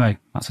well. Anyway,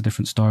 that's a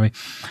different story.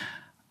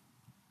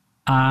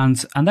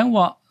 And then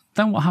what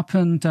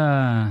happened?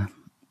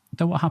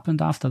 Then what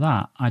happened after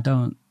that? I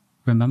don't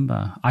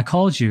remember. I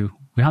called you.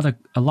 We had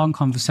a long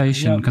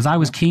conversation because I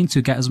was keen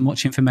to get as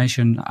much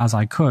information as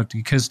I could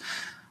because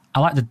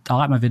I like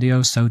my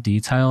videos so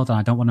detailed and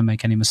I don't want to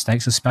make any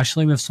mistakes,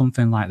 especially with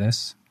something like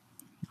this.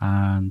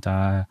 And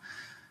I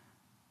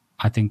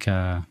think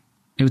it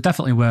was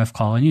definitely worth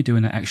calling you,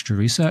 doing an extra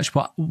research.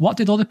 But what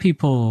did other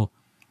people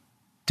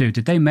do?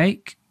 Did they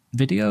make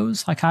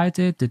videos like I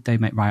did? Did they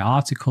write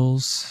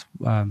articles,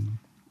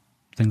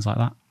 things like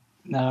that?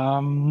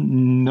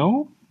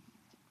 No,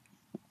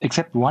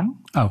 except one.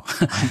 Oh,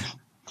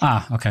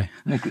 okay.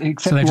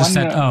 Except so they just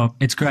one, said, "Oh,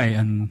 it's great,"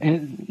 and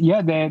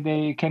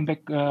they came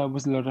back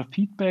with a lot of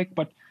feedback,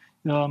 but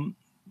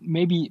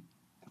maybe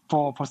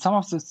for some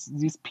of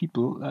these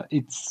people,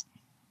 it's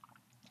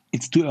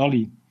too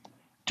early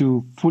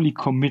to fully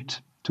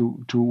commit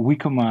to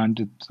recommend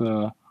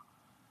it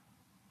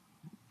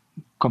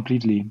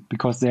completely,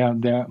 because there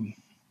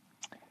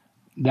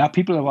are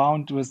people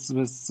around with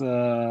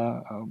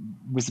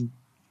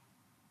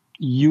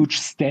huge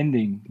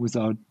standing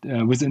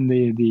within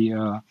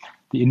the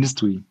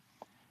industry,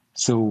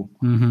 so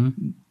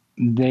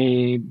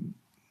they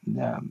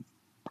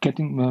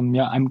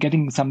I'm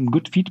getting some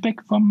good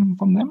feedback from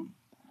them,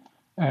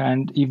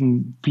 and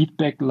even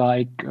feedback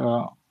like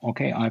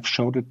okay, I've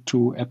showed it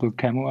to Apple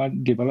camera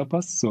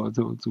developers, so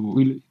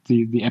really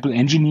the Apple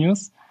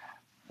engineers,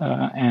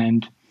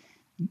 and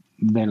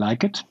they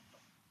like it.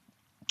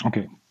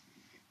 Okay,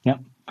 yeah.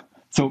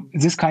 So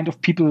this kind of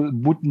people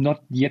would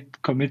not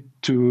yet commit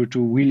to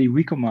really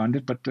recommend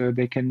it, but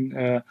they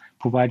can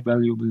provide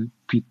valuable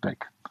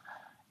feedback.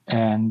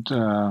 And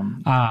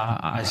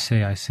I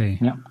see.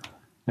 Yeah,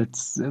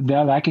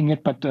 they're liking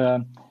it, but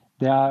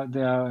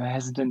they're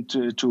hesitant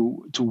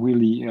to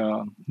really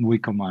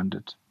recommend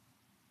it.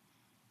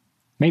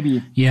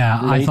 Maybe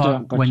yeah. later, I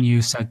thought when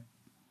you said,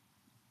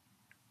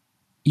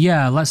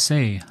 yeah, let's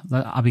see.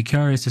 I'll be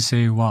curious to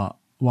see what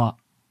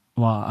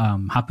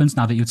happens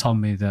now that you told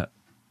me that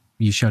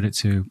you showed it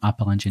to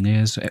Apple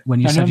engineers.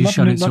 When you said you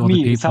showed it to other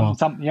people,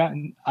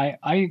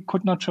 I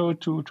could not show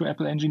it to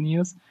Apple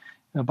engineers,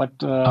 but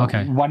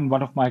okay. one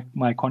of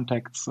my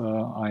contacts,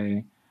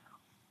 I've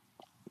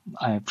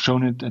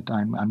shown it and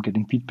I'm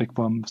getting feedback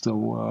from.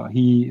 So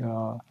he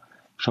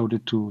showed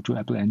it to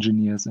Apple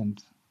engineers,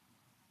 and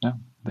yeah,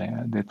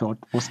 they thought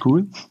it was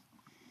cool.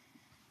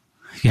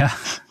 Yeah,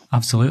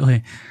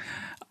 absolutely.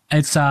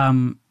 It's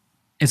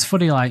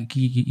funny, like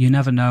you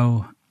never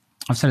know.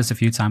 I've said this a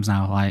few times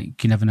now,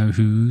 like you never know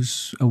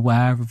who's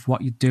aware of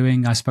what you're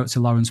doing. I spoke to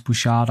Lawrence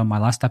Bouchard on my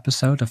last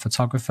episode, a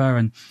photographer,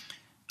 and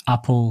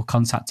Apple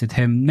contacted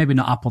him. Maybe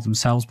not Apple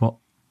themselves, but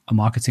a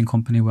marketing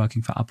company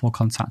working for Apple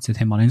contacted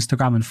him on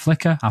Instagram and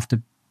Flickr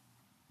after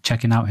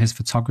checking out his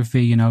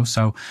photography,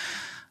 So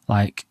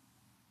like,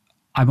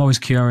 I'm always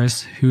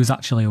curious who's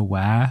actually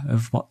aware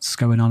of what's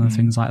going on and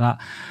things like that.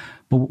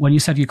 But when you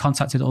said you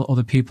contacted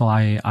other people,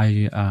 I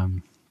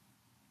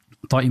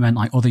thought you meant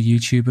like other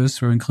YouTubers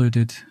were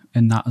included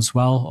in that as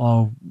well,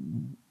 or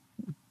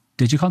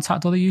did you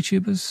contact other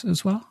YouTubers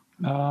as well?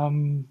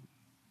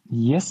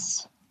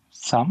 Yes,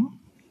 some.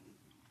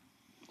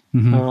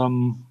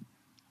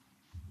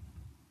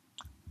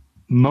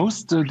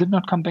 Most did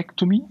not come back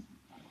to me.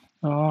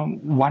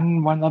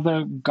 One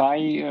other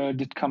guy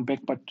did come back,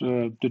 but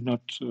did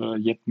not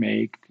yet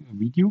make a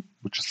video,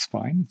 which is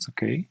fine. It's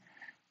okay,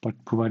 but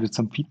provided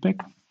some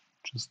feedback,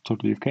 which is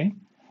totally okay.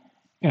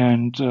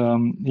 And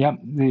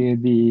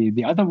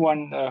the other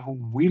one who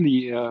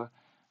really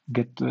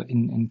got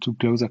into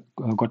closer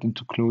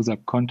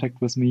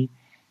contact with me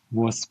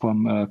was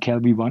from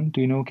Kelby One.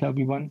 Do you know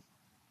Kelby One?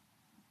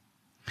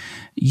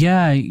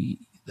 Yeah,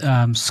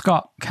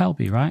 Scott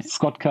Kelby, right?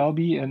 Scott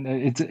Kelby, and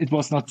it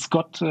was not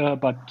Scott,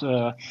 but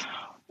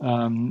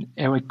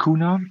Eric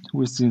Kuna,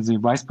 who is the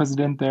vice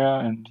president there,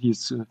 and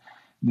he's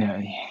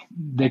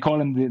they call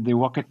him the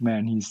Rocket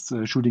Man. He's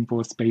shooting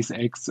for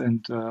SpaceX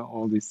and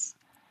all this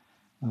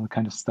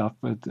kind of stuff,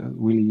 but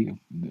really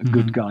a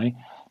good guy.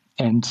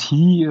 And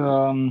he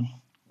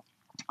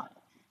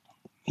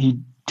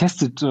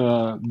tested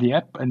the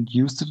app and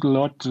used it a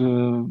lot,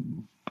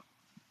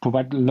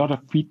 provided a lot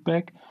of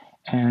feedback.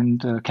 And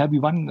Kelby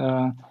One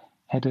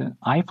had an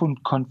iPhone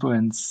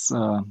conference.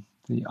 The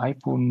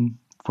iPhone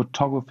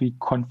photography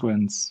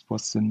conference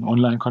was an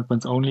online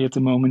conference only at the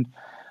moment.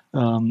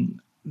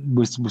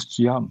 With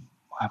I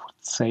would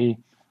say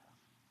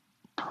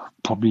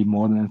probably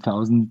more than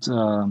 1,000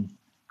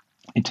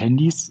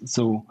 attendees.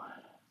 So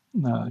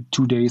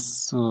 2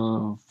 days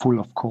full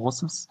of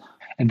courses,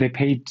 and they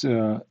paid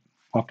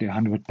roughly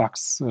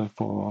 $100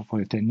 for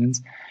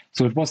attendance.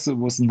 So it was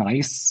a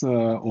nice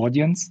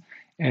audience.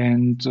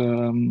 And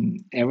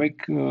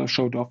Eric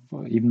showed up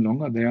even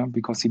longer there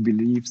because he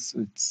believes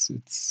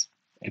it's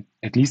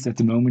at least at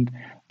the moment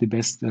the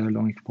best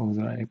long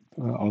exposure app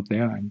out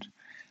there. And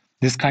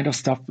this kind of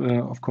stuff,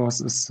 of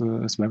course, is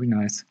very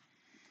nice.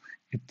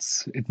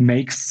 It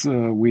makes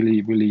really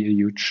a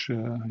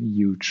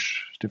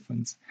huge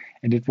difference.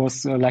 And it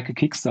was like a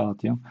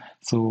kickstart, yeah.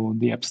 So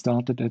the app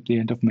started at the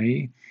end of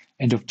May,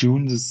 end of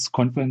June. This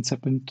conference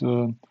happened.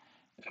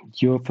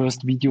 Your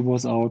first video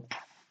was out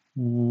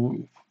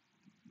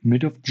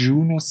mid of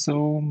June or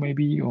so,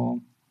 maybe, or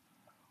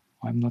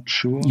I'm not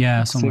sure.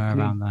 Yeah, exactly. Somewhere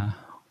around there.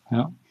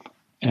 Yeah,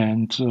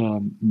 and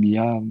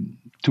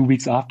 2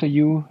 weeks after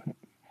you,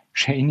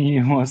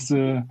 Shaney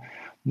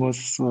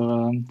was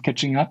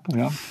catching up.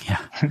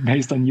 Yeah,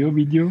 based on your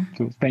video.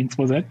 So thanks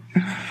for that.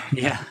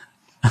 Yeah,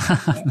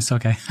 it's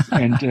okay.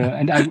 and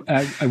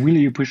I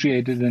really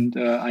appreciate it. And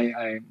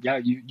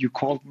you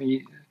called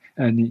me.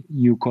 And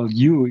you called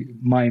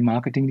my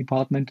marketing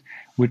department,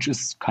 which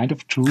is kind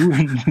of true,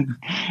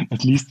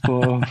 at least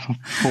for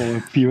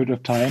a period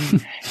of time.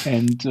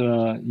 And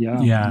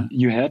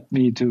you helped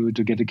me to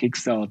get a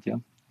kickstart. Yeah,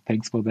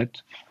 thanks for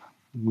that.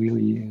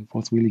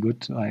 was really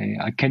good.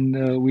 I can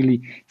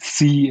really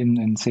see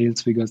in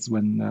sales figures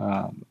when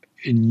a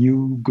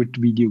new good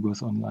video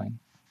goes online.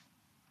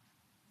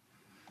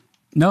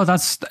 No,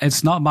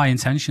 it's not my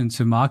intention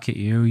to market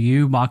you.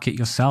 You market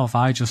yourself.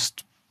 I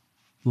just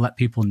let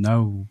people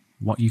know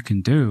what you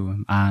can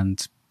do,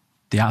 and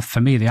for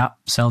me, the app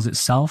sells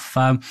itself.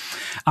 I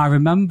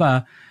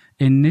remember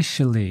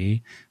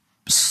initially,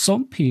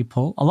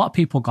 a lot of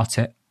people got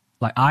it.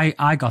 Like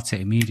I got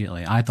it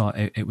immediately. I thought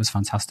it was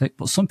fantastic,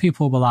 but some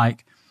people were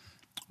like,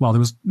 well, there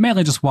was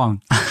mainly just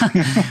one.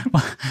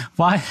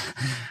 Why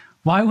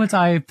would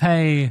I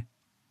pay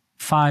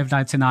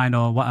 $5.99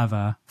 or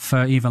whatever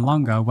for even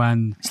longer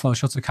when Slow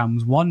Shutter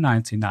Cam's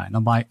 $1.99?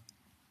 I'm like,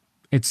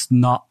 it's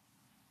not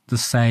the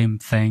same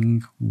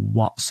thing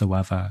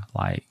whatsoever.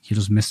 Like, you're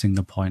just missing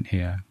the point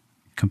here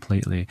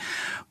completely.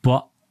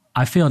 But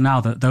I feel now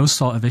that those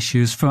sort of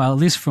issues, at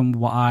least from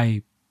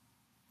my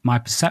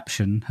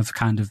perception, have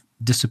kind of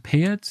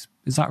disappeared.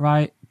 Is that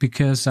right?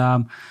 Because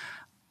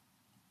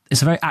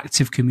it's a very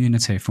active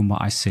community from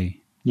what I see.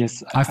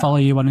 Yes, I follow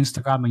you on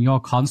Instagram, and you're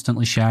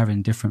constantly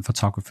sharing different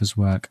photographers'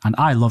 work, and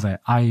I love it.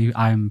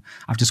 I've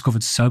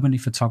discovered so many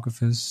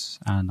photographers,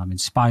 and I'm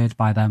inspired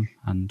by them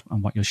and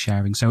what you're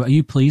sharing. So, are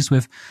you pleased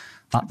with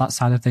that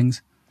side of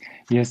things?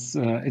 Yes,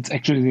 it's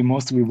actually the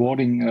most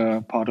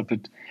rewarding part of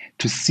it,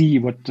 to see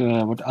what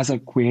other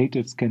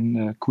creatives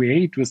can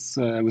create with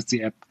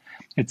the app.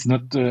 It's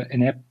not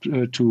an app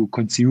to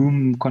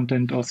consume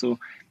content. Also,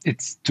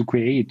 it's to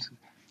create,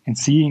 and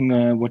seeing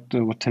what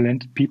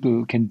talented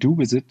people can do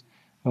with it.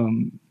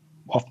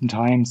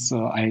 Oftentimes,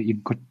 I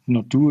even could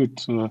not do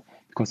it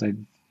because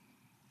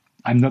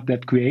I'm not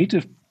that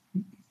creative,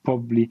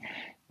 probably.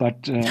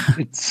 But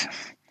it's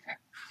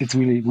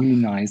really, really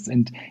nice,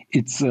 and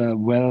it's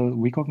well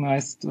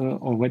recognized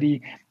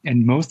already.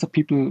 And most of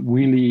people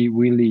really,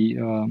 really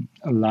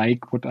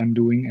like what I'm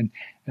doing.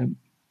 And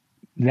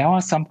there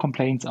are some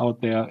complaints out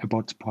there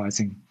about the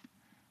pricing,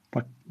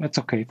 but that's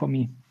okay for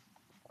me.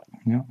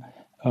 Yeah.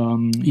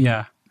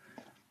 Yeah.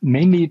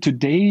 Mainly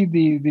today,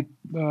 the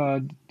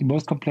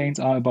most complaints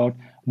are about,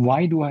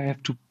 why do I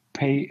have to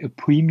pay a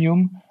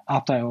premium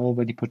after I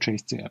already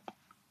purchased the app?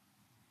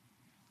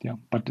 Yeah,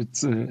 but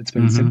it's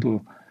very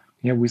simple.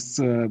 Yeah,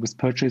 with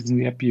purchasing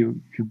the app,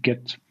 you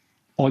get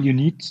all you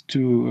need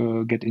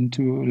to get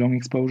into long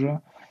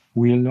exposure,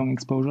 real long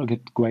exposure,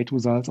 get great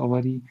results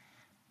already.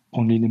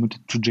 Only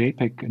limited to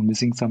JPEG and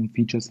missing some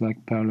features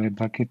like parallel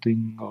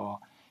bucketing or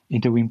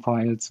interim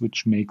files,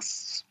 which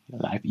makes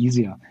life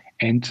easier.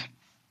 And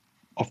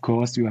of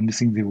course, you are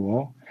missing the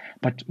RAW,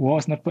 but RAW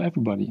is not for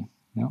everybody.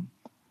 Yeah?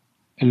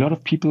 A lot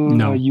of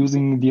people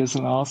using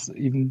DSLRs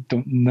even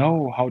don't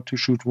know how to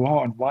shoot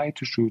RAW and why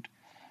to shoot.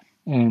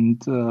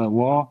 And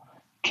RAW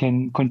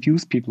can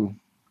confuse people.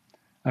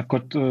 I've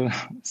got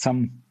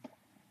some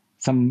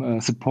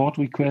support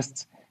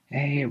requests.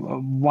 Hey,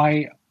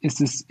 why is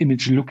this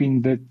image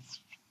looking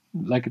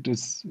like it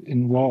is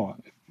in RAW?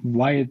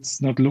 Why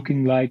it's not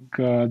looking like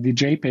the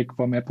JPEG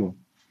from Apple?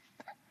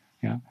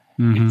 Yeah,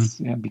 it's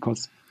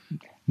because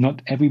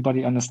not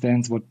everybody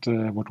understands what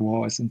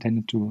RAW is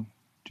intended to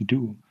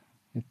do.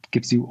 It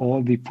gives you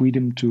all the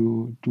freedom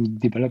to do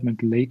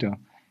development later.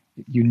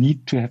 You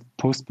need to have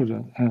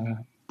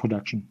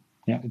post-production.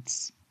 Yeah,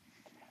 it's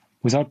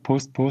without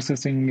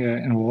post-processing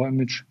in RAW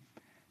image,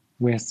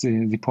 where's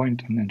the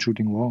point in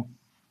shooting RAW?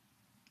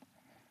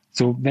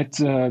 So that's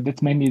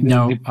mainly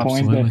the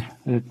point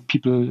that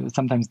people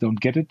sometimes don't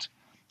get it,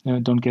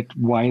 don't get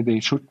why they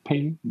should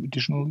pay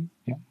additionally.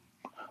 Yeah,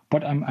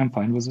 but I'm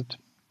fine with it.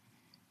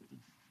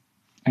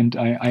 And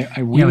I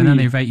really, and then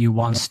they rate you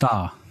 1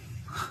 star.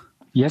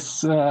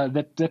 Yes,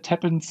 that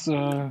happens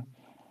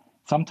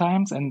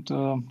sometimes, and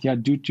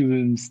due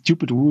to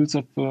stupid rules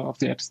of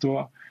the App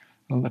Store,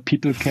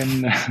 people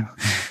can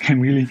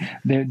really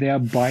they are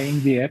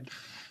buying the app,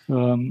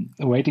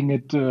 rating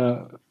it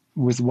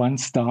with 1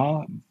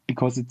 star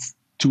because it's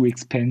too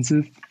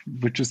expensive,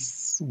 which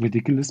is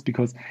ridiculous,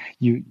 because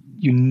you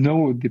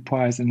know the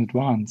price in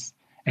advance,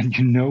 and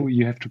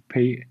you have to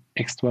pay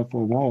extra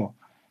for RAW.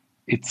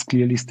 It's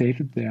clearly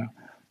stated there.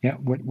 Yeah,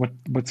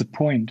 what's the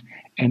point?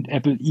 And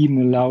Apple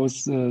even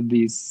allows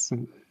these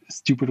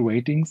stupid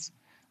ratings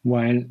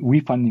while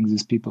refunding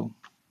these people.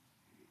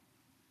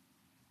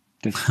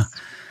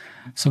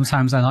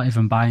 Sometimes they're not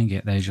even buying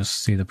it; they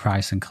just see the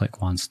price and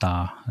click 1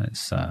 star.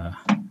 It's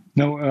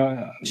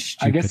no.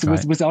 Stupid, I guess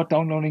right? without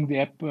downloading the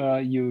app,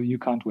 you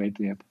can't rate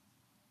the app.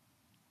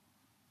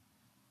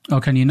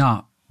 Oh, can you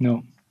not?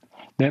 No,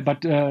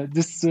 but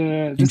this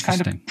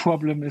kind of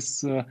problem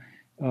is.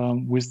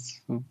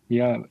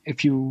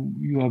 If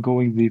you are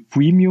going the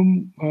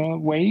freemium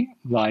way,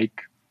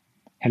 like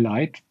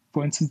Halide,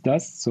 for instance,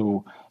 does,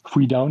 so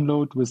free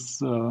download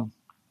with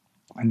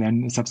and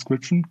then a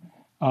subscription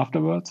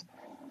afterwards.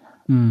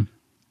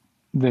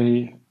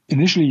 They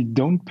initially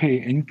don't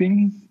pay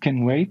anything,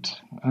 can wait,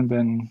 and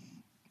then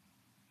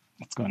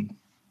it's gone.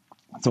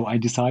 So I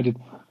decided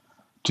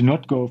to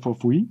not go for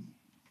free,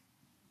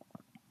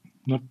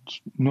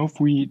 no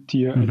free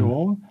tier at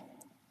all.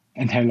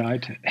 and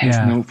Highlight has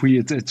no free.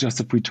 It's just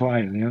a free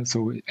trial. Yeah.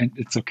 So and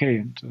it's okay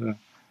and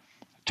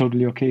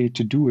totally okay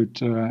to do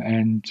it.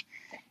 And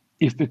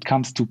if it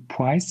comes to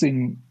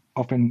pricing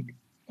of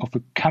a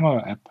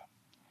camera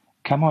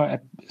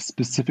app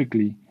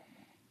specifically,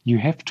 you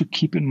have to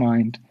keep in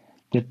mind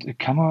that a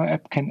camera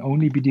app can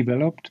only be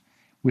developed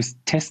with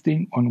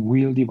testing on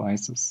real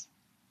devices.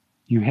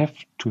 You have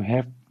to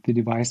have the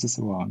devices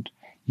around.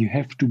 You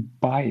have to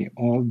buy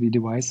all the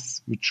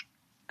devices which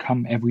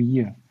come every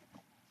year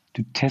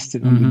to test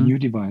it on the new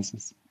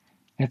devices.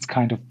 That's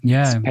kind of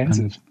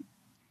expensive.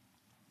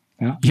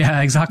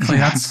 Yeah, exactly.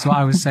 That's what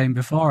I was saying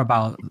before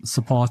about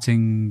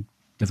supporting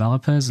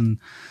developers and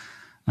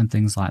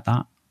things like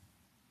that.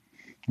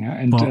 Yeah,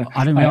 and but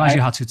I didn't realize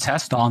you had to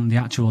test on the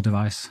actual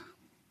device.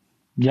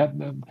 Yeah,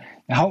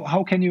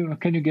 how can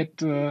you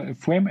get a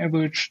frame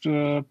averaged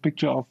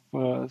picture of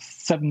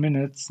 7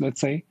 minutes,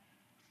 let's say,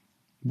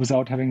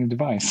 without having a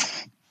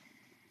device?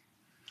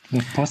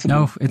 Not possible.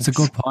 No, it's a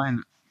good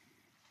point.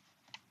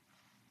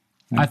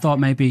 I thought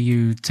maybe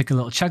you tick a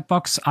little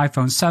checkbox,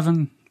 iPhone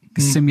 7,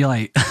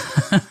 simulate.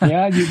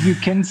 Yeah, you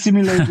can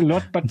simulate a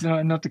lot, but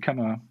not the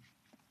camera.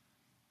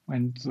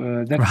 And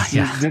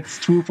that's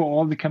true for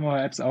all the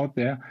camera apps out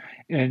there.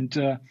 And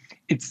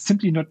it's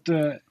simply not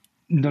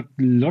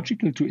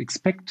logical to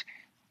expect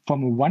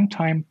from a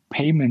one-time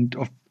payment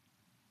of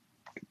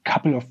a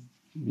couple of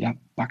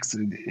bucks,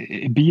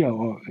 a beer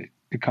or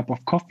a cup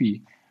of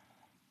coffee,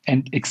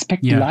 and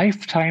expect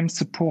lifetime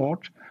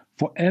support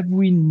for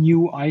every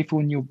new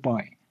iPhone you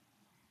buy.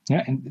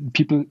 Yeah, and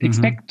people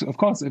expect, of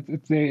course,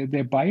 if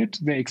they buy it,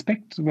 they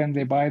expect when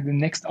they buy the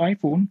next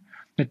iPhone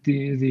that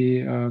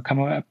the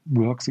camera app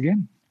works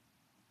again.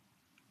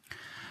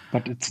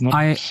 But it's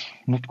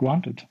not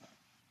granted.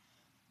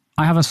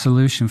 I have a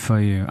solution for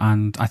you,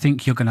 and I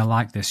think you're going to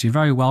like this. You're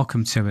very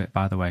welcome to it,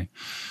 by the way.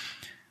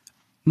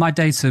 My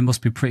data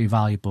must be pretty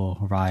valuable,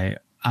 right?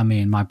 I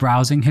mean, my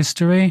browsing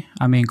history,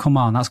 I mean, come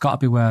on, that's got to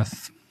be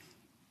worth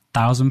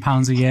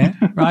 £1,000 a year,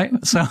 right?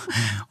 So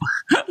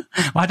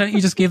why don't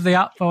you just give the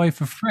app away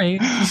for free?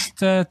 Just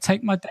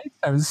take my data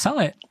and sell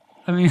it.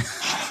 I mean...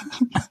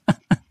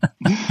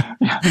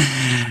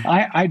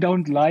 I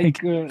don't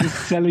like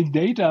selling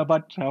data,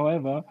 but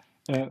however,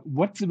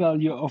 what's the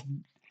value of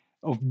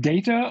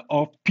data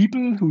of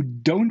people who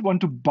don't want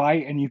to buy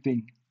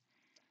anything?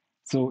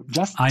 So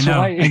just I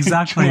know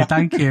exactly.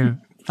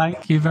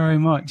 Thank you very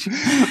much.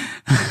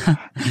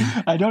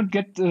 I don't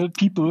get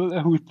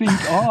people who think,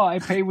 I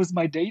pay with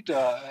my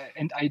data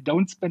and I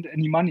don't spend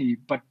any money,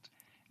 but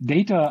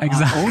data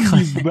are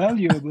only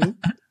valuable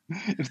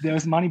if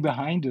there's money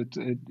behind it.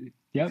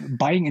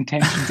 Buying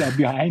intentions are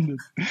behind it.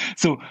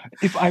 So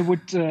if I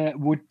would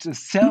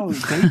sell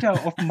data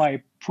of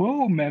my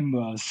pro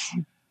members,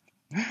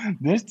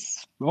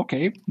 that's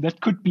okay.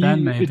 That could be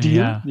maybe, a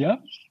deal. Yeah.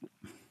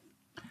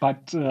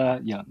 But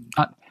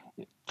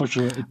for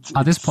sure.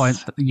 At this point,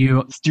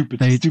 stupid.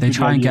 They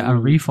try and get a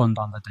refund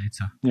on the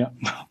data. Yeah.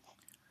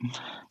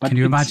 But can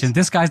you imagine?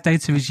 This guy's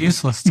data is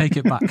useless. Take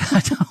it back. I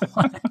don't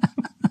want it.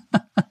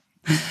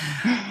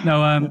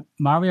 No,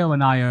 Mario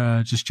and I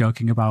are just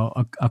joking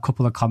about a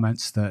couple of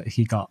comments that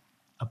he got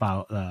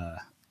about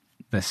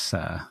this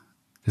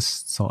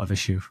sort of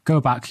issue.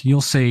 Go back,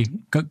 you'll see.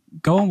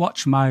 Go and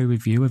watch my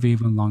review of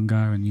Even Longer,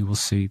 and you will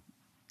see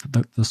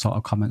the sort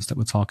of comments that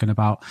we're talking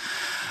about.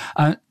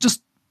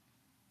 Just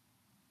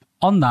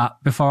on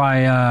that, before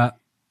I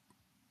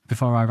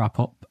wrap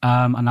up,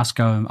 and ask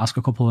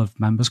a couple of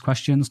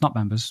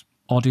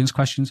audience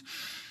questions.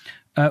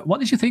 What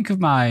did you think of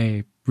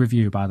my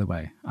review, by the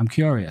way? I'm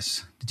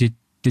curious.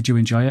 Did you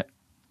enjoy it?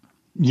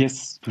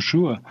 Yes, for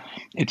sure.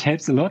 It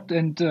helps a lot,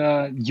 and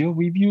your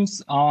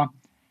reviews are,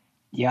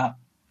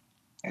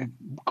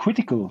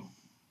 critical.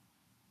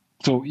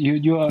 So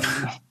you are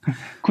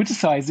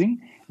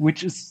criticizing,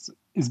 which is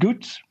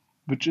good,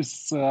 which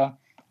is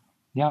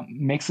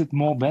makes it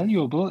more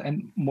valuable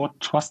and more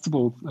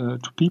trustable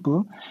to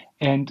people.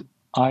 And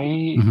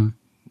I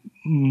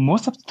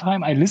most of the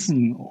time I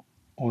listen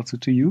also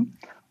to you,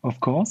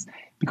 of course,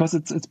 because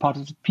it's part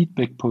of the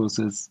feedback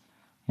process.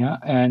 Yeah,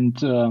 and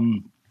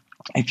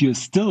if you're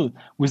still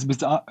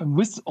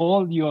with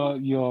all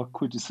your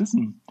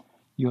criticism,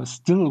 you're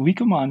still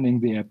recommending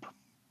the app,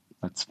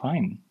 that's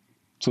fine.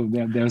 So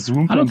there's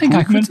room for improvement. I don't think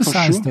I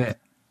criticized it.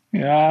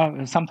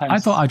 Yeah, sometimes. I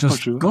thought I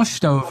just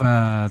gushed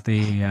over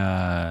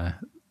the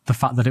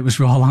fact that it was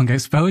raw long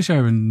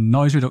exposure and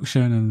noise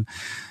reduction, and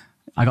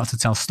I got to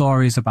tell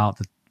stories about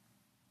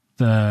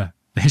the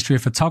history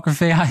of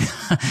photography.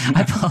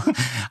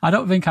 I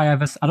don't think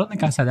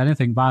I said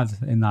anything bad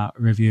in that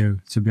review,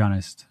 to be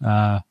honest.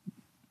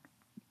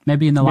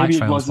 Maybe in the light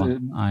trails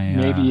one.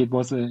 Maybe it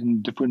was a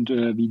different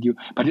video,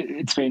 but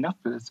it's fair enough.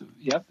 So,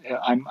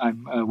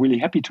 I'm really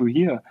happy to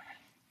hear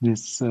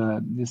this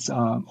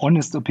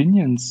honest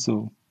opinions.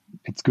 So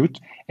it's good.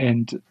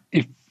 And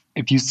if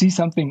you see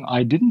something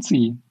I didn't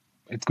see,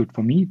 it's good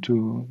for me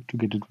to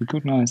get it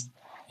recognized.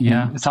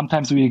 Yeah. And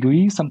sometimes we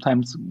agree,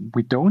 sometimes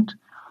we don't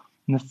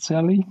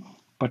necessarily,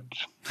 but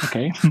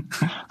okay.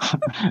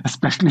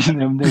 Especially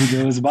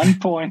there was one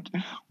point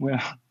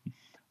where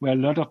where a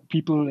lot of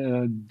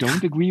people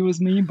don't agree with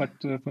me, but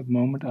for the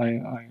moment,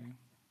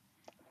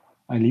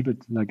 I leave it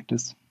like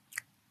this.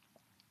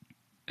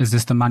 Is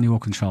this the manual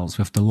controls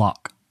with the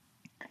lock?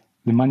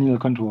 The manual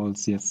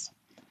controls, yes.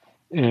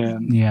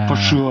 For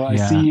sure.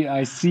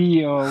 I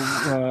see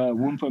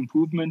room for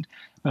improvement.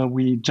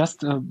 We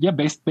just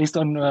based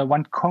on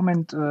one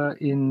comment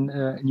in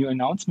your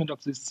announcement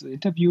of this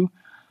interview,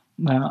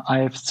 I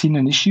have seen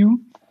an issue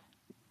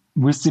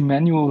with the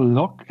manual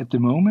lock at the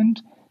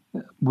moment,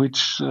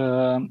 which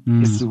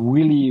is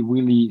really,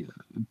 really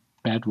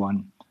bad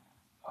one.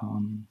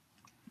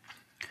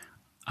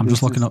 I'm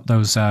just looking up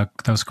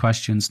those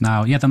questions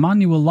now. Yeah, the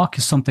manual lock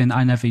is something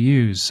I never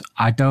use.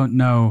 I don't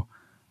know.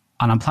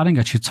 And I'm planning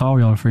a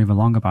tutorial for even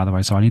longer, by the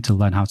way, so I need to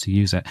learn how to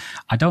use it.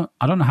 I don't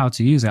know how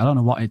to use it. I don't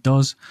know what it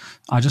does.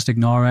 I just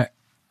ignore it,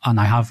 and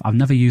I've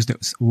never used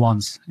it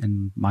once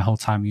in my whole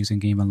time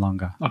using even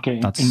longer.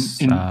 Okay,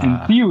 in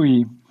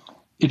theory,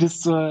 it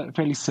is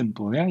fairly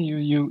simple. Yeah,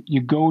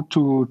 you go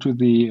to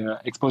the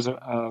exposure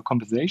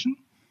compensation.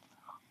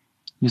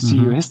 You see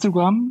your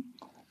histogram,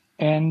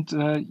 and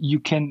you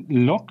can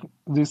lock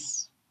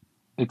this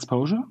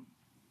exposure.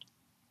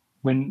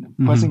 When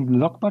pressing the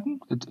lock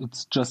button,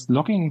 it's just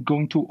locking and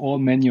going to all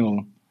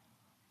manual.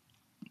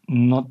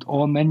 Not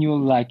all manual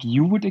like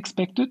you would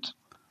expect it.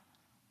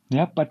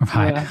 Yeah, but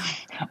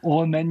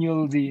all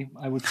manual,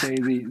 I would say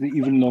the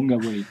even longer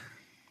way.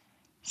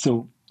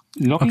 So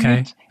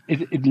locking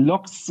it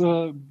locks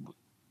a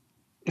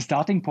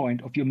starting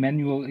point of your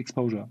manual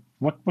exposure.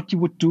 What you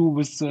would do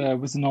with a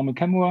normal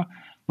camera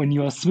when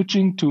you are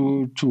switching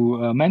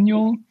to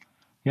manual,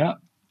 yeah.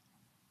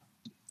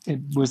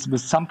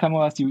 With some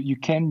cameras, you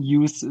can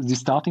use the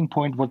starting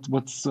point what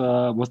was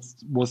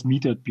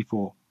metered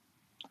before,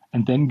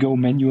 and then go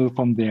manual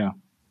from there.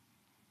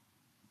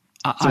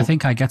 I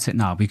think I get it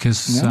now,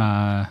 because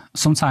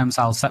sometimes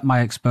I'll set my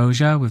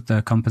exposure with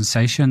the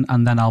compensation,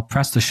 and then I'll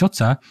press the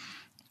shutter,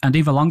 and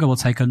Eva Longa will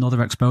take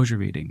another exposure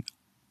reading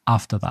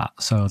after that.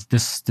 So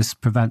this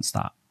prevents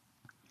that.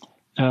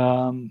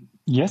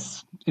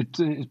 Yes,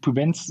 it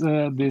prevents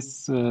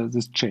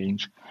this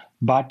change.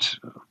 But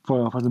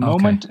for the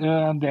moment,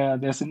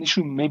 there's an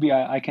issue. Maybe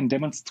I can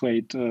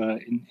demonstrate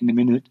in a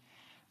minute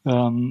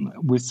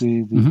with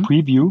the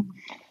preview.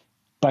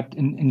 But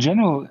in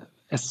general,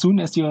 as soon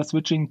as you are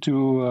switching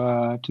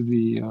to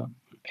the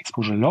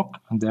exposure lock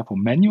and therefore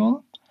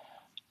manual,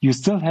 you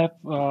still have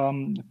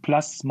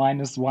plus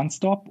minus one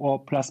stop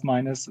or plus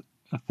minus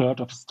a third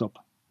of a stop,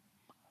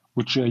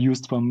 which are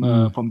used from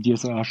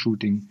DSLR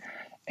shooting.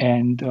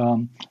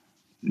 And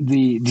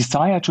the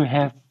desire to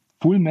have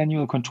full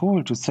manual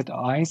control to set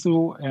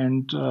ISO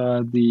and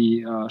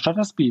the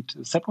shutter speed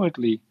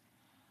separately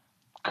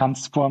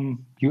comes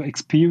from your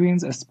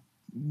experience as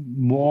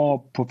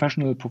more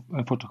professional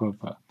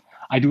photographer.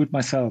 I do it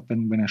myself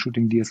when I'm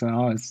shooting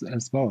DSLR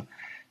as well,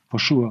 for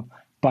sure.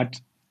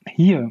 But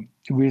here,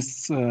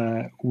 with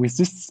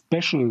this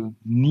special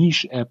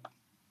niche app,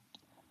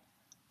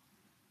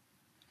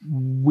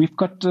 we've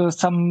got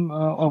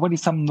already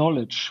some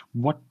knowledge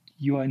what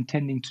you are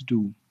intending to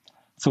do.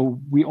 So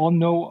we all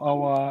know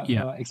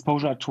our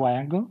exposure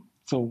triangle.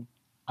 So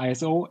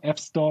ISO,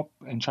 f-stop,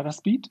 and shutter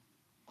speed.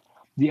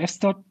 The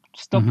f-stop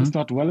is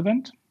not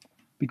relevant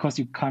because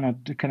you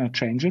cannot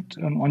change it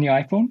on your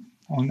iPhone,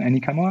 on any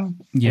camera,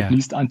 at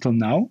least until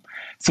now.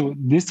 So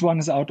this one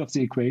is out of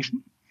the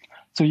equation.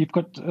 So you've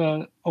got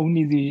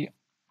only the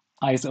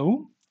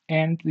ISO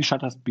and the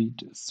shutter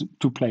speed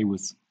to play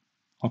with.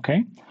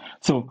 Okay?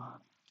 So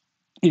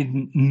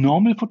in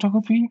normal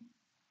photography,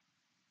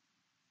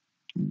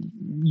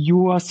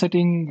 you are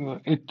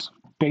setting it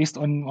based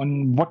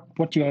on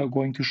what you are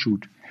going to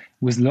shoot.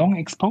 With long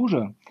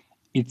exposure,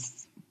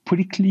 it's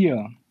pretty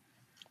clear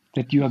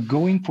that you are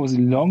going for the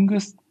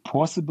longest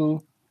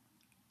possible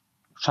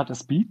shutter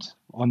speed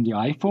on the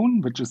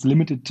iPhone, which is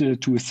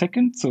limited to a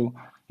second. So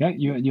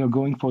you're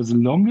going for the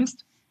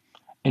longest.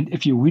 And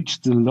if you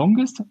reach the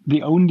longest,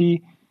 the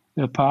only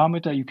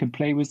parameter you can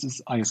play with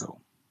is ISO.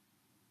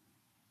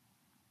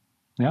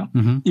 Yeah.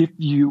 If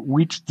you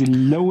reach the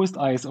lowest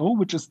ISO,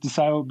 which is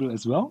desirable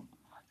as well,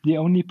 the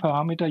only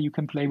parameter you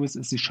can play with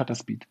is the shutter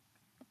speed.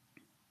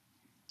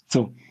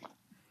 So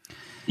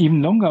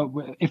even longer,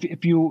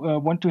 if you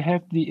want to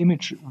have the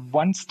image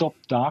one stop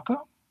darker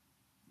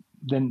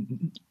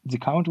than the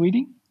current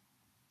reading,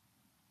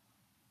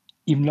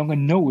 even longer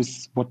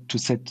knows what to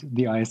set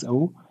the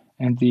ISO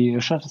and the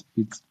shutter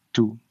speeds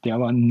to. There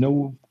are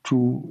no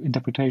true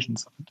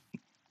interpretations of it.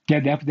 Yeah,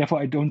 therefore,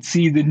 I don't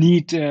see the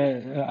need.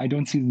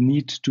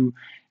 To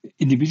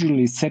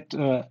individually set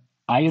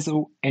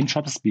ISO and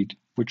shutter speed,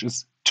 which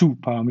is two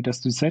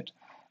parameters to set,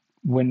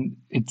 when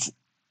it's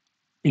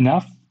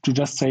enough to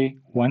just say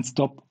one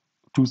stop,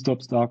 two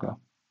stops darker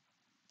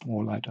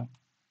or lighter.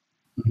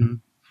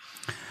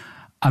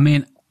 I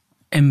mean,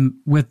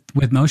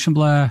 with motion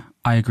blur,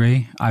 I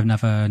agree. I've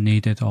never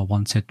needed or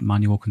wanted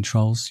manual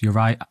controls. You're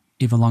right.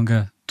 Eva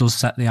Longa does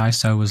set the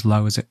ISO as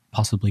low as it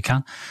possibly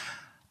can.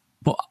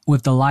 But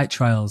with the light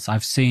trails,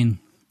 I've seen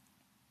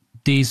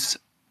these,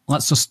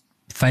 let's just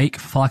fake,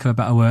 for lack of a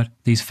better word,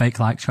 these fake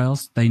light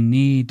trails, they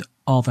need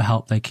all the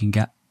help they can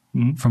get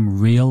from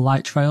real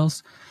light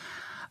trails.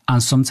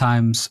 And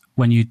sometimes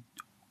when you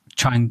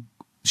try and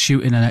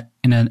shoot in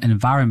an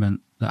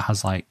environment that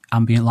has like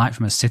ambient light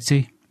from a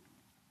city,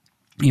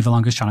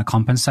 Evolonga is trying to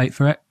compensate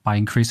for it by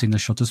increasing the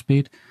shutter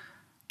speed,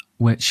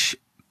 which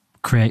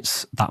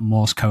creates that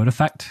Morse code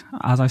effect,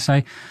 as I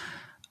say.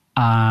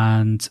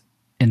 And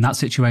in that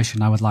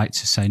situation, I would like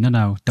to say,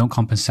 no, don't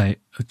compensate.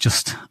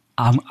 Just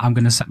I'm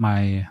going to set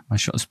my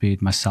shutter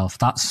speed myself.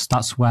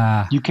 That's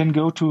where you can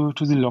go to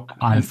the log.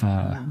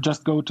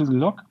 Just go to the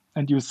log,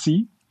 and you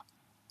see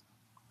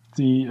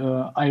the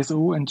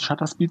ISO and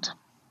shutter speed,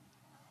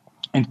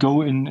 and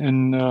go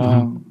in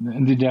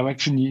the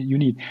direction you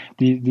need.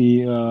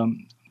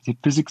 The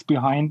physics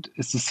behind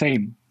is the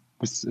same.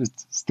 It's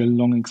still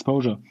long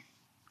exposure.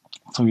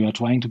 So we are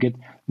trying to get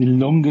the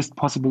longest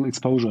possible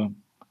exposure,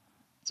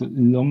 the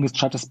longest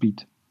shutter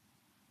speed.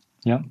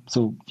 Yeah.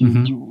 So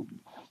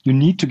you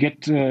need to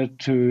get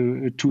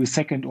to a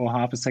second or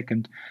half a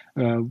second.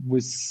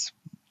 With,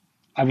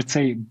 I would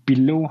say,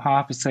 below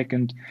half a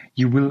second,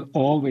 you will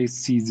always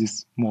see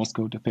this Morse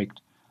code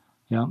effect.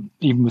 Yeah.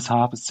 Even with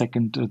half a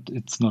second,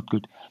 it's not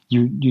good.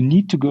 You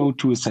need to go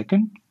to a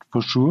second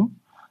for sure.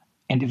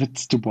 And if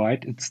it's too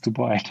bright, it's too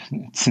bright.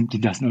 It simply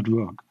does not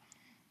work.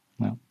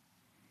 No.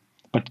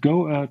 But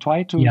go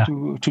try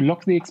to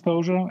lock the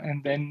exposure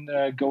and then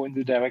go in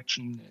the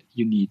direction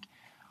you need.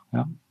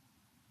 Yeah.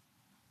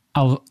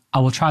 I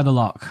will try the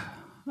lock,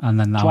 and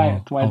then I'll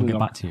get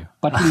back to you.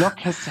 But the lock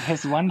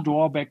has one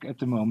drawback at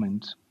the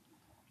moment,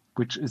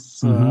 which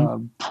is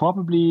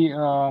probably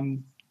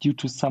due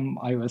to some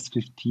iOS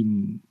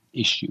 15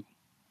 issue.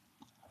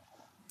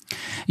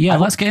 Yeah,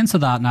 let's get into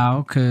that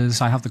now because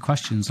I have the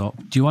questions up.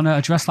 Do you want to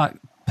address that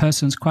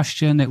person's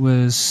question? It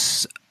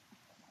was,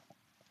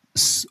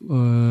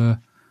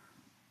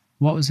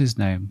 what was his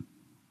name?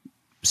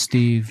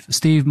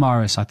 Steve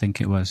Morris, I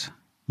think it was.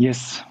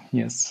 Yes.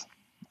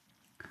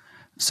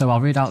 So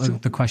I'll read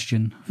out the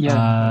question. Yeah,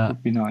 that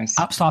would be nice.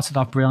 App started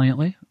off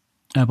brilliantly,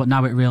 but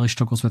now it really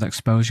struggles with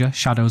exposure.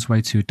 Shadows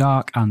way too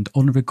dark and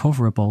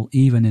unrecoverable,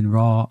 even in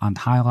RAW, and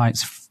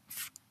highlights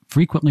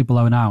frequently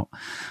blown out.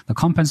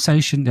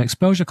 The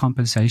exposure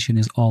compensation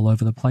is all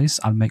over the place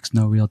and makes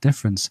no real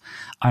difference.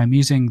 I am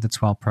using the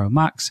 12 Pro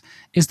Max.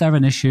 Is there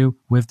an issue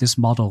with this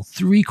model?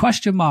 3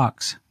 question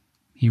marks.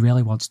 He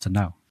really wants to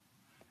know.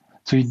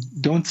 So you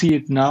don't see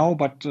it now,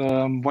 but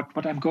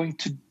what I'm going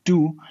to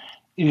do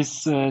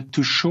is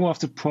to show off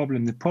the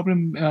problem. The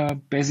problem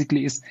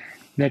basically is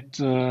that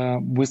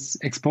with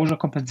exposure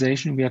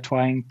compensation, we are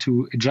trying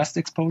to adjust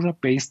exposure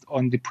based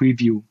on the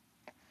preview.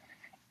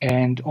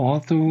 And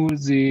also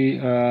the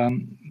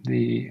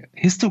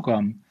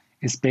histogram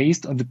is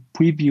based on the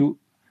preview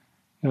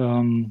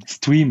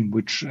stream,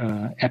 which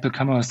Apple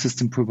Camera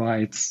System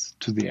provides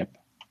to the app.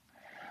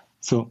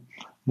 So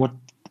what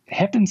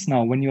happens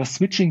now when you're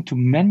switching to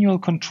manual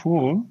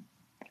control,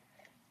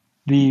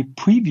 the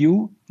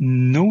preview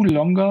no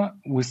longer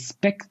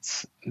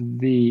respects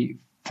the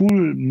full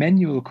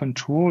manual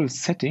control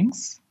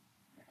settings,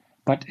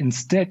 but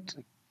instead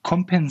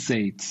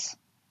compensates.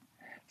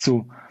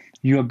 So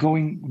you are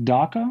going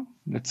darker,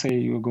 let's say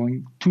you're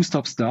going 2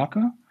 stops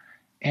darker,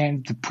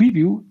 and the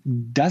preview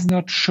does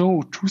not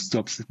show 2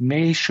 stops. It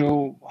may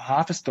show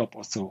half a stop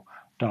or so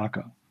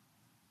darker,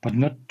 but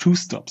not 2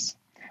 stops.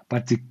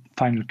 But the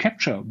final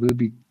capture will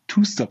be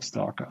 2 stops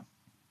darker,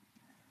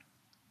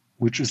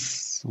 which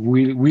is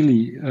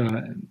really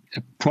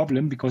a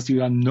problem because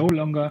you are no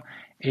longer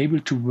able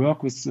to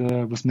work with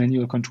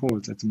manual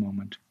controls at the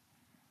moment.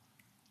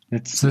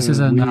 That's this is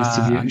a really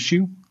severe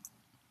issue.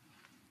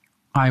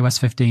 iOS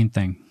 15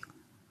 thing.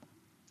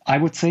 I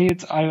would say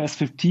it's iOS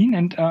 15,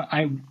 and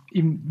I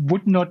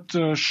would not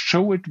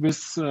show it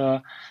with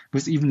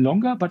even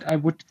longer, but I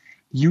would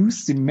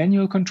use the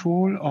manual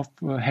control of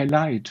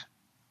Halide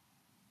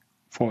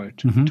for it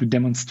to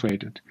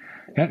demonstrate it.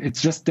 Yeah,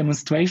 it's just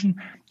demonstration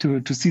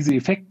to see the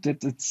effect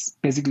that it's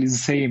basically the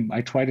same.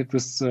 I tried it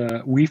with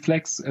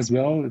Reflex as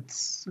well.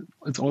 It's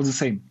all the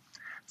same.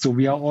 So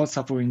we are all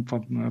suffering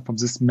from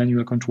this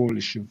manual control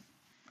issue.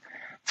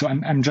 So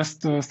I'm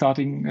just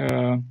starting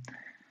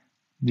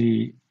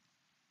the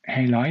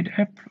Halide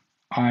app.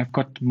 I've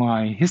got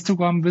my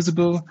histogram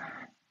visible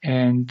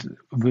and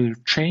will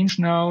change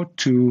now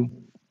to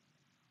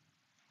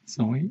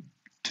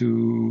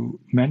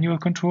manual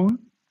control.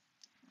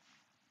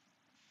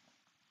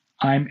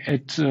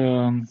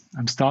 I'm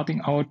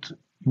starting out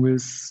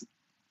with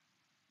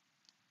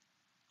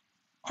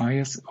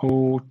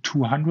ISO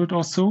 200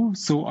 or so.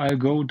 So I'll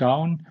go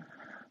down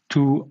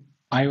to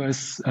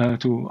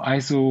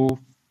ISO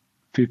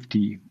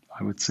 50,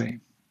 I would say.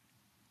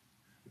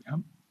 Yeah.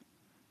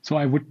 So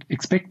I would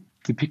expect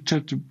the picture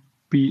to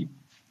be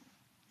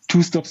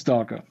 2 stops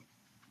darker,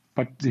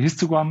 but the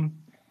histogram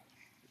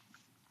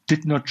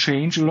did not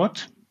change a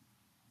lot,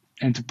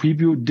 and the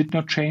preview did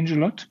not change a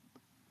lot.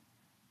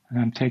 And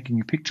I'm taking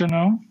a picture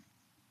now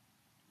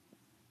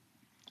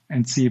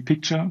and see a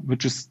picture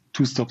which is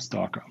 2 stops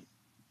darker.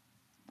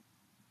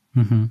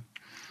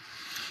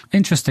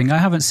 Interesting. I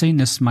haven't seen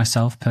this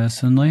myself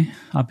personally.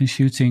 I've been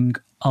shooting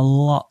a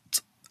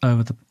lot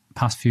over the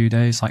past few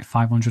days, like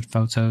 500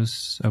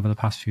 photos over the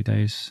past few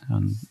days,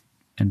 and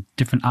in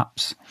different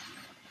apps.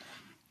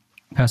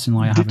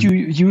 Personally, I Did you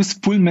use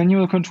full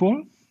manual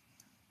control?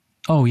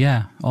 Oh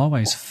yeah,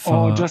 always.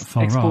 Or just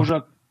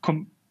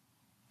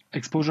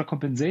exposure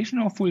compensation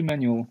or full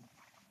manual?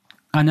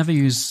 I never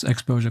use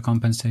exposure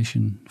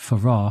compensation for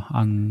RAW,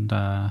 and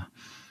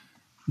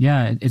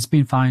yeah, it's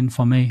been fine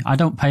for me. I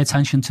don't pay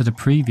attention to the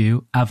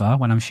preview ever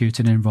when I'm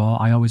shooting in RAW.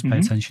 I always pay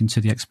attention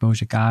to the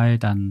exposure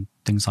guide and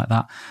things like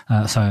that.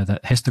 Sorry, the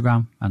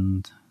histogram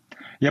and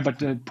but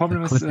the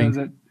problem is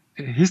that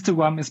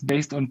histogram is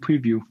based on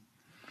preview,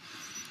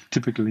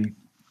 typically.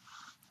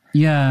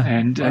 Yeah,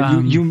 and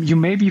you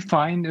may be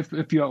fine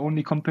if you are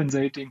only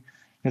compensating,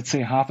 let's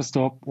say half a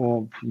stop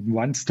or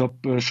one stop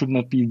should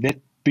not be that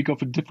big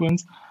of a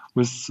difference.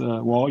 With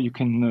RAW, you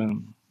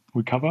can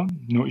recover,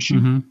 no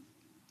issue.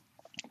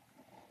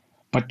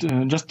 But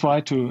just try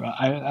to.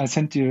 I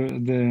sent you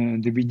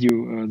the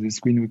video, the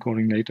screen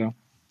recording later.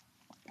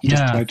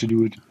 Just try to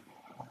do it.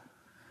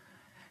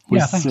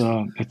 With,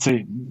 let's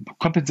say,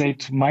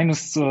 compensate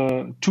minus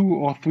 2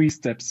 or 3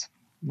 steps.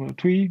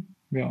 3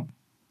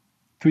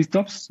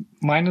 stops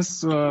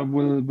minus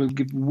will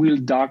give real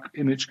dark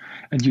image,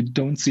 and you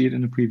don't see it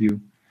in the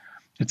preview.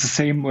 It's the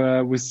same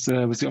with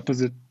the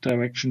opposite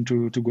direction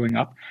to going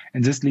up,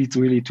 and this leads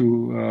really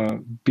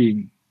to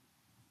being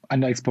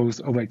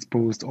underexposed,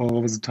 overexposed all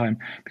over the time,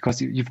 because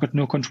you've got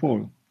no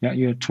control. Yeah,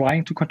 you're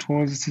trying to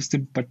control the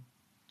system, but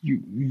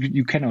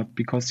you cannot,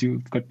 because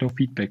you've got no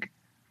feedback.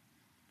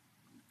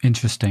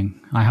 Interesting.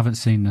 I haven't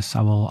seen this.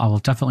 I will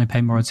definitely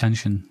pay more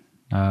attention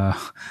to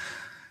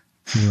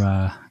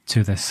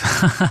this.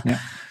 Yeah.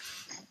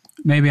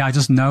 Maybe I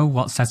just know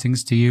what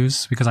settings to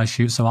use because I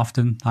shoot so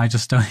often. I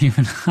just don't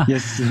even.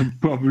 Yes,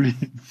 probably.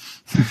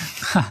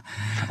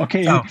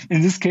 Okay, so,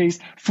 in this case,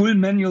 full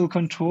manual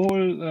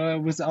control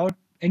without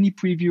any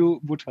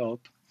preview would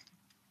help.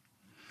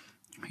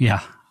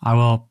 Yeah, I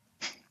will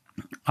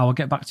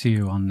get back to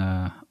you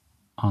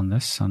on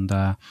this, and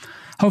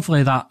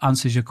hopefully that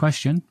answers your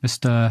question,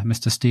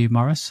 Mr. Steve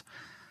Morris.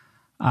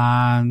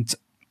 And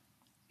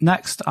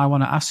next, I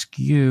want to ask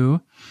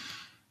you,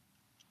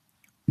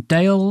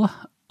 Dale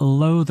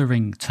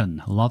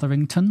Lotherington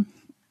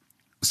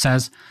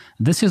says,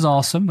 "This is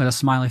awesome," with a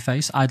smiley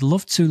face. "I'd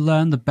love to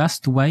learn the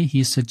best way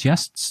he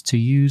suggests to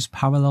use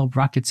parallel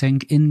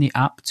bracketing in the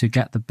app to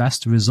get the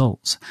best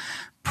results.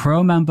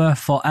 Pro member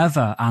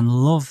forever and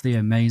love the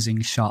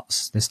amazing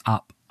shots this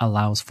app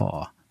allows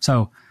for."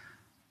 So,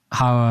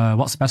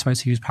 what's the best way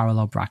to use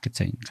parallel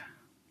bracketing?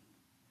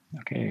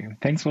 Okay,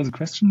 thanks for the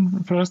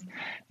question first.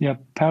 Yeah,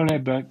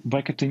 parallel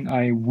bracketing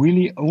I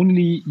really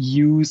only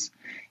use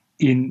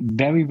in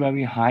very,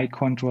 very high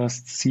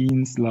contrast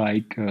scenes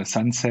like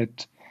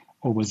sunset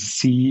over the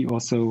sea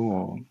also,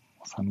 or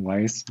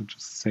sunrise, which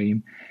is the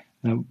same,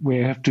 where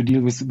you have to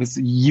deal with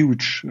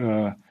huge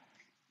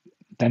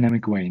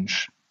dynamic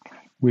range.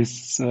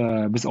 With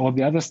all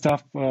the other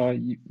stuff,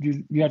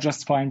 you are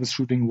just fine with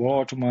shooting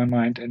RAW, to my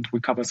mind, and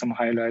recover some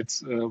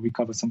highlights,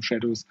 recover some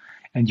shadows,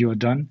 and you are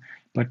done.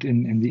 But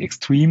in the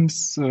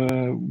extremes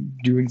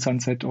during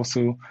sunset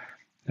also,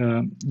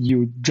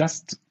 you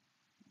just,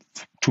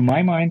 to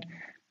my mind,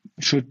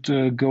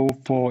 should go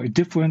for a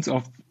difference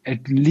of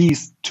at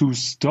least 2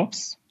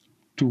 stops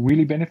to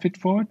really benefit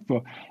for it.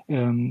 For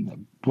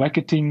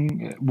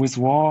bracketing with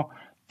RAW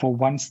for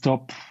 1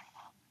 stop,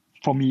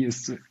 for me,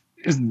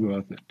 isn't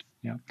worth it.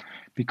 Yeah,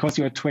 because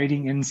you are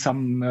trading in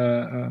some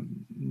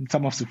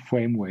of the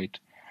frame rate.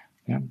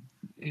 Yeah,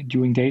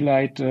 during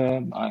daylight,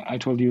 I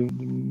told you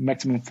the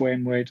maximum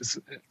frame rate is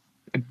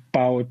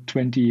about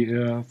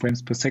 20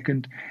 frames per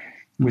second.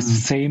 With the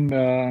same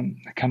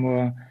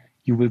camera,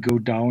 you will go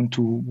down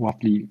to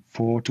roughly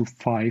 4 to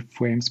 5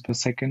 frames per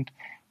second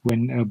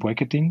when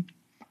bracketing.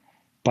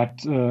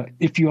 But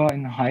if you are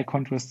in high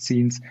contrast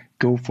scenes,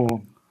 go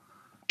for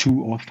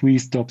 2 or 3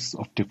 stops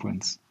of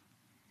difference.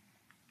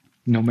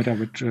 No matter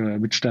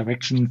which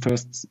direction.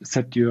 First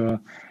set your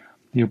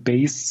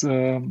base.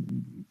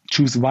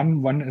 Choose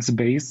one as a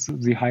base.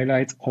 The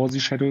highlights or the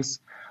shadows.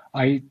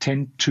 I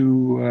tend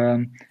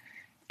to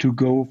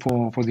go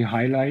for the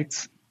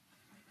highlights.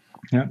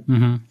 Yeah,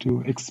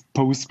 to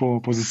expose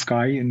for the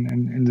sky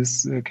in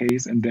this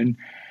case, and then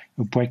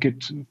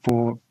bracket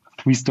for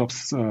 3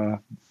 stops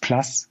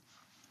plus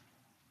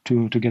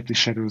to get the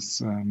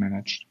shadows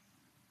managed,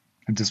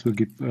 and this will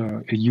give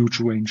a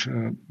huge range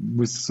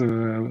with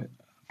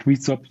 3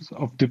 stops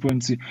of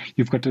difference.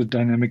 You've got a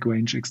dynamic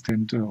range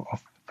extent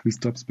of 3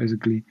 stops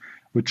basically,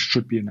 which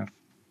should be enough.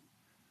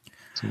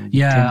 So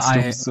 10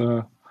 stops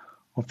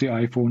of the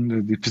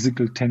iPhone, the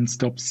physical 10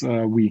 stops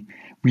we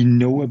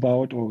know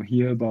about or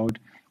hear about,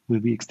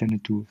 will be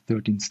extended to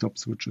 13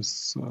 stops, which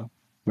is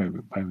very,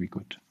 very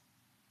good.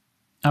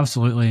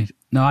 Absolutely.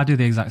 No, I do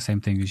the exact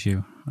same thing as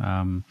you.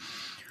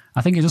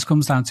 I think it just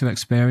comes down to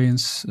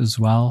experience as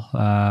well.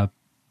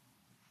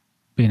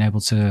 Being able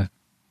to,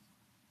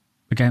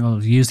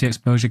 again, use the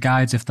exposure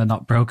guides if they're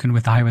not broken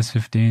with iOS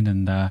 15,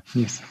 and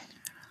yes,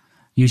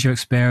 use your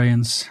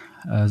experience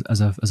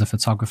as a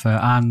photographer,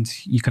 and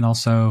you can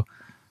also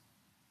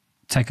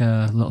take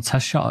a little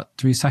test shot at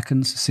 3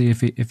 seconds to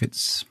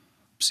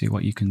see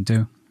what you can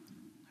do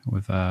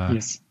with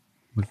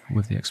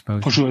with the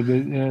exposure. For sure,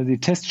 the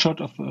test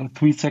shot of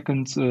 3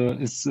 seconds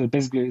is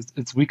basically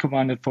it's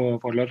recommended for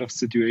a lot of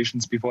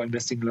situations before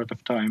investing a lot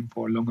of time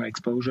for longer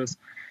exposures.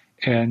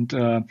 And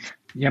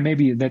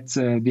maybe that's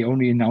the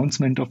only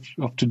announcement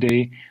of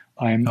today.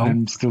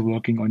 I'm still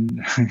working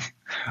on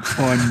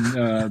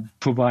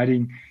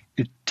providing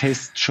a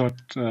test shot,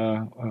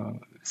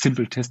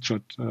 simple test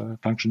shot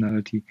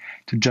functionality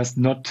to just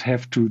not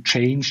have to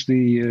change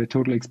the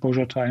total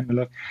exposure time a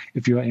lot.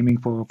 If you're aiming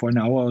for an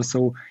hour or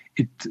so,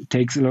 it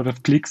takes a lot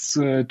of clicks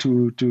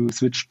to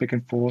switch back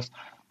and forth.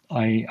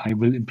 I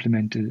will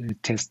implement a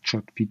test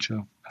shot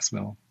feature as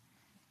well.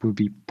 Will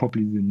be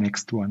probably the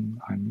next one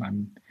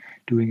I'm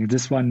doing. And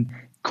this one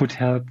could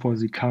help for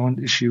the current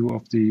issue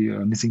of the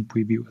missing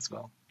preview as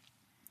well.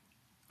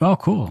 Oh,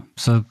 cool.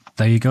 So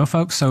there you go,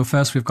 folks. So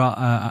first we've got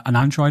an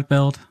Android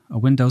build, a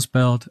Windows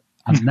build,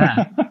 and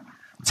then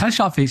test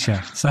shot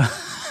feature. So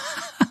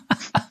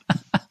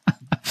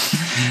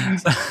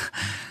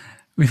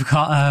we've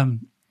got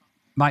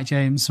Mike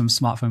James from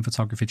Smartphone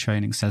Photography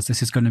Training says,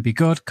 this is going to be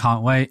good.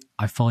 Can't wait.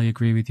 I fully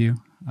agree with you,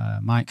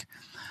 Mike.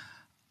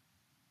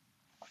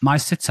 My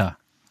sitter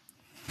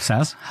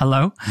says,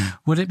 hello.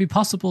 Would it be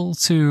possible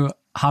to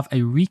have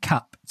a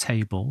recap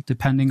table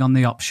depending on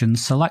the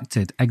options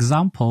selected?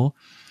 Example,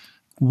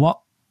 what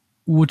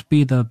would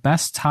be the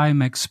best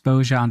time,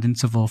 exposure, and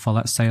interval for,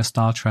 let's say, a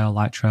star trail,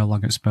 light trail,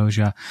 long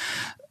exposure?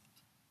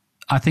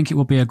 I think it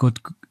would be a good.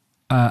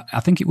 I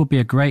think it would be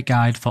a great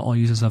guide for all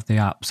users of the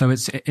app. So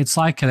it's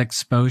like an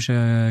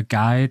exposure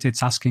guide.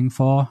 It's asking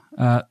for.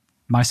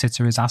 My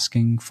sitter is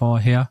asking for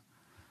here.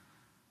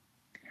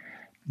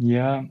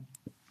 Yeah.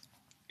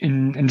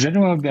 In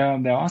general,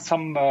 there are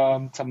some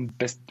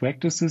best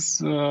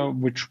practices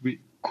which we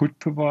could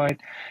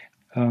provide.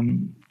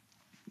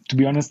 To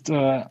be honest,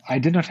 I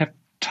did not have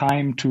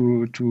time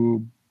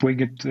to bring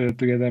it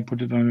together and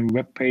put it on a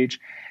web page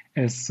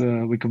as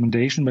a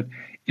recommendation. But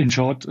in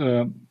short,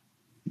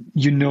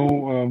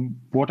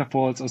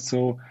 waterfalls or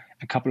so,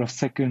 a couple of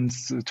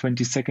seconds,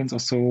 20 seconds or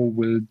so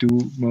will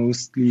do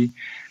mostly.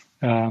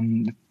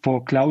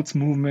 For clouds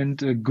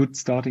movement, a good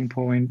starting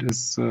point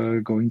is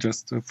going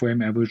just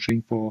frame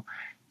averaging for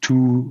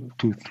 2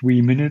 to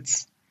 3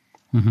 minutes.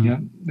 Mm-hmm. Yeah.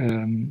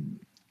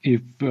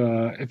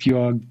 If you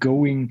are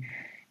going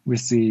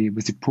with the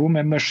pro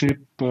membership,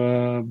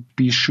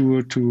 be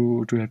sure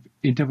to have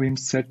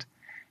interims set,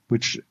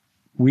 which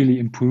really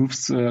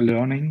improves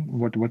learning.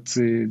 What's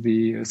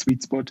the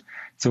sweet spot?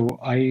 So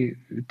I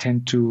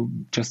tend to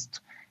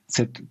just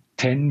set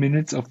 10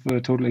 minutes of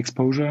total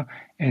exposure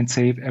and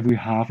save every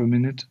half a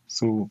minute.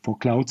 So for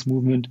clouds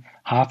movement,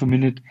 half a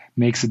minute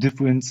makes a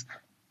difference.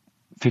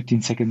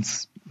 15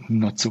 seconds,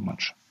 not so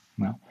much.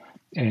 No.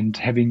 And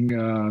having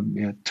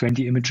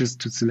 20 images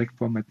to select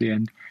from at the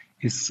end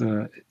is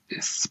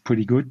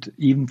pretty good.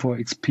 Even for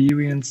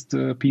experienced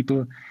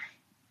people,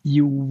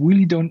 you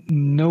really don't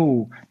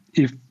know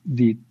if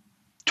the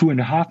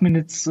 2.5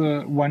 minutes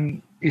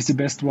one is the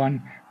best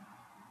one,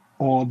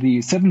 or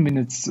the 7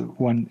 minutes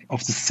one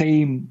of the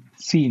same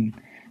scene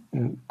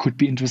could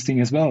be interesting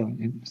as well.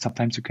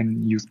 Sometimes you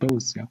can use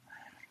both. Yeah,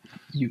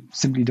 you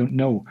simply don't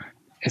know.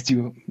 As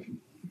you're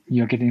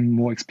getting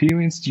more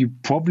experienced, you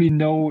probably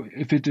know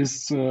if it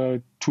is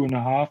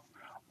 2.5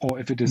 or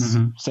if it is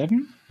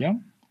 7. Yeah,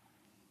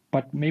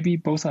 but maybe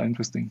both are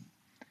interesting.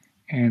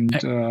 And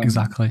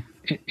exactly.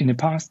 In the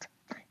past,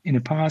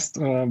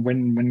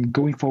 when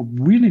going for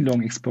really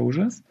long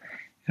exposures,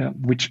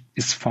 which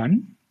is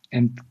fun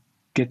and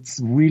gets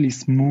really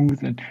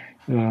smooth and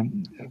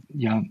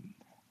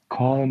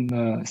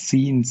calm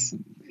scenes,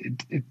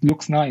 it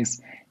looks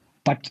nice,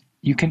 but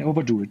you can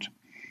overdo it.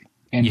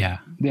 And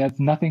there's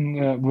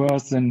nothing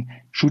worse than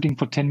shooting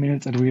for 10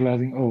 minutes and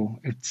realizing, oh,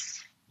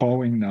 it's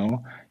boring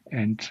now.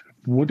 And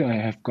would I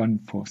have gone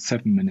for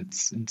 7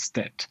 minutes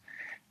instead?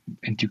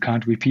 And you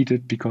can't repeat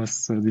it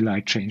because the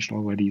light changed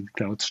already, the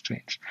clouds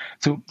changed.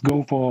 So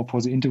go for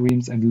the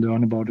interims and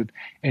learn about it.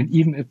 And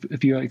even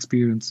if you are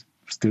experienced,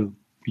 still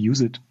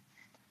use it.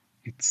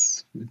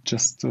 It's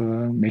just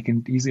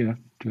making it easier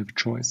to have a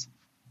choice.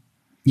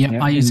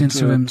 Yeah, I use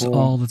interims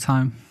all the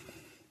time.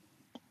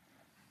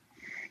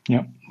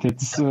 Yeah,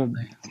 that's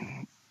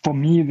for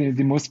me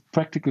the most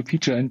practical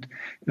feature. And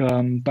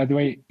by the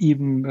way,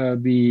 even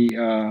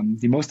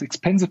the most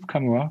expensive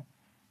camera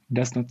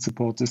does not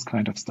support this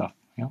kind of stuff.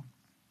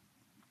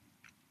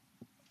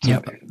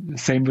 Yeah. So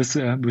same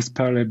with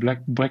parallel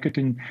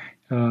bracketing.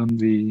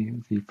 The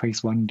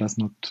phase one does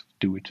not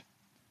do it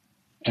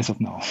as of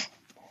now.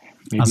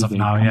 Maybe as of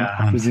now, yeah.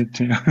 And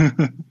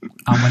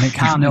when it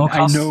can, it'll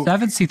cost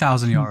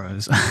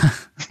 €70,000.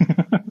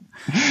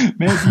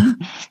 Maybe.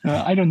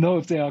 I don't know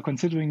if they are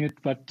considering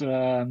it, but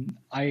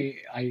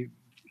I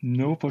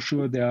know for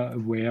sure they are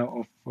aware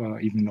of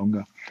even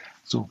longer.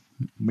 So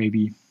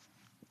maybe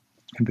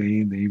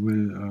they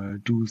will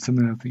do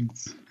similar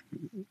things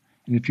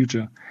in the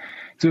future.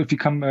 So if you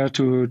come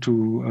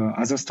to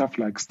other stuff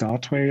like Star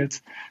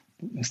Trails,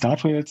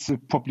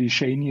 probably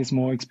Shaney is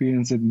more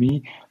experienced than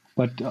me,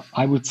 but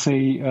I would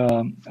say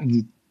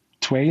the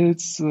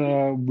trails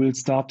will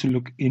start to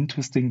look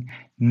interesting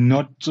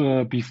not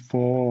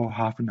before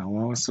half an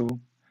hour or so.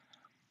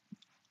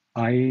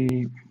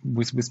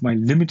 With my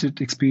limited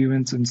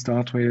experience in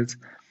Star Trails,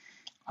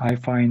 I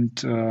find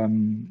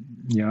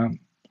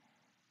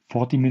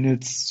 40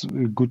 minutes a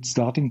good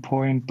starting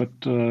point, but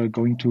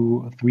going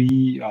to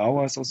 3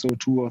 hours or so,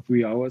 2 or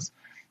 3 hours,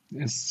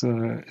 is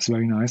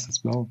very nice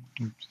as well.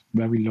 It's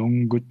very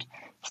long, good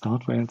Star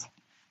Trails.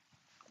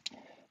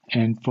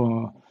 And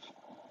for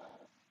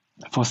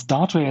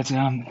Star Trails,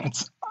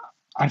 it's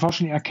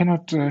unfortunately I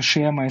cannot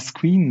share my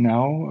screen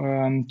now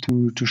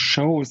to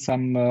show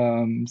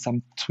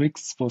some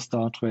tricks for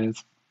Star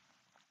Trails.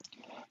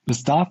 With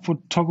star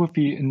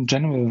photography in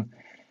general,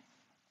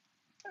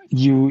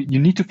 you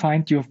need to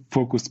find your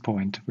focus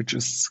point, which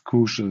is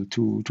crucial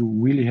to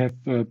really have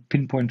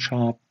pinpoint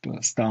sharp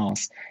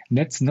stars. And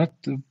that's not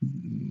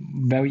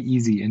very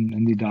easy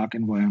in the dark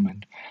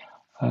environment.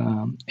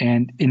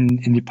 And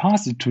in the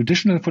past, the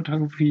traditional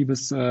photography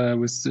with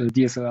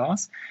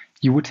DSLRs,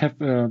 you would have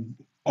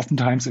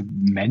oftentimes a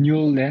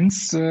manual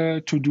lens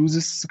to do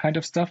this kind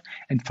of stuff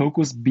and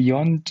focus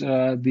beyond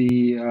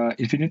the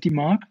infinity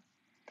mark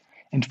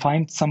and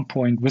find some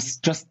point with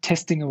just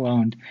testing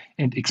around.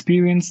 And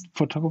experienced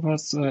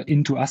photographers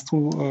into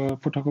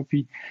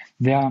astrophotography,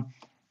 they're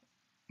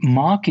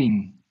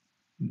marking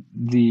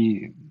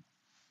the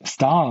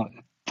star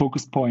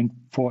focus point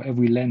for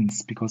every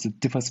lens because it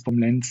differs from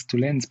lens to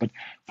lens. But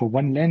for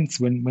one lens,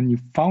 when you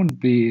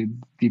found the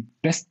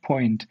best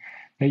point,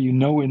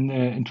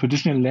 in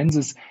traditional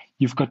lenses,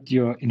 you've got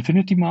your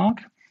infinity mark,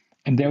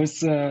 and there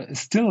is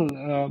still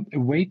a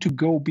way to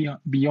go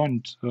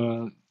beyond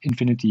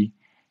infinity,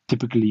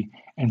 typically.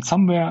 And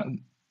somewhere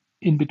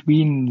in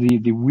between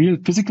the real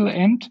physical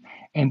end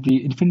and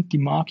the infinity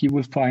mark, you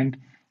will find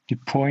the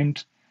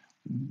point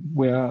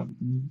where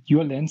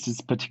your lens,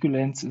 this particular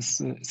lens, is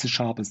the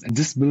sharpest. And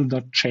this will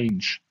not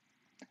change.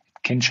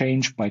 It can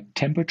change by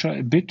temperature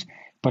a bit,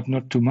 but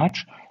not too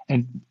much.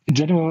 And in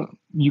general,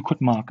 you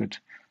could mark it.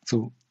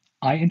 So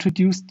I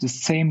introduced the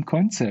same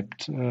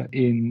concept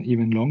in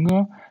even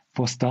longer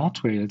for Star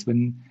Trails.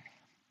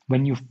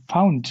 When you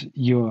found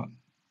your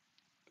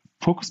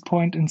focus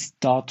point in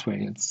Star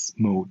Trails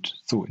mode,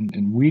 so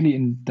really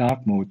in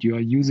dark mode, you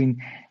are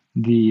using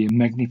the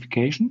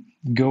magnification,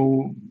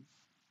 go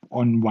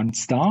on one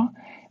star,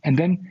 and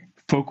then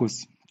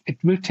focus.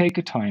 It will take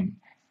a time.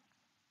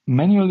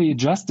 Manually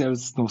adjust, there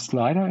is no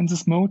slider in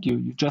this mode.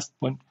 You just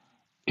want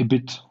a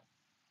bit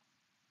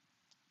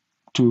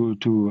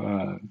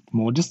to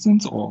more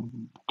distance or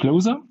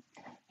closer.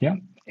 Yeah.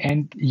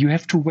 And you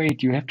have to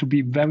wait. You have to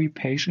be very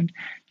patient.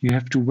 You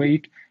have to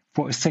wait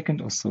for a second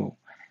or so,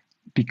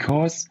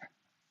 because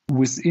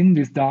within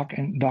this dark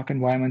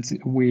environments,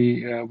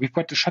 we've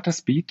got the shutter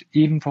speed,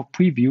 even for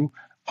preview,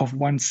 of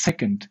 1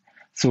 second.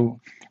 So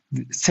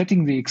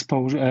setting the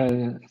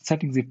exposure,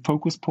 setting the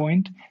focus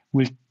point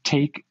will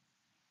take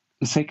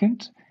a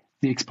second.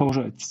 The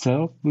exposure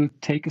itself will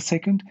take a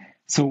second.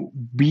 So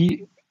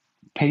be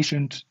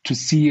patient to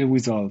see a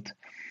result.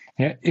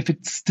 Yeah, if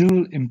it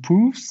still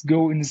improves,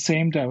 go in the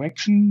same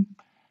direction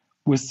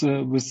with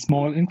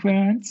small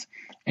increments.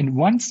 And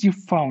once you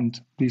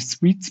found the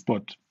sweet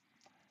spot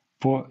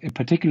for a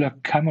particular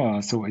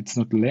camera, so it's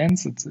not a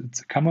lens, it's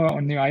a camera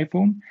on the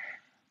iPhone,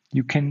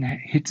 you can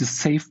hit the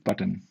save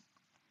button.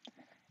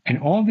 And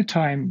all the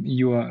time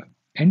you are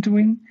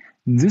entering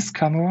this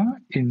camera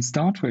in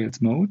Star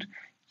Trails mode,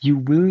 you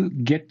will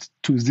get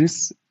to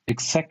this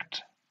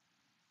exact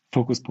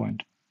focus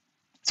point.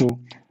 So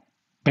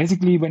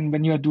basically,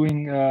 when you are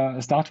doing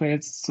Star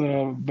Trails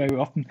very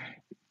often,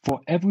 for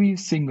every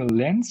single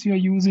lens you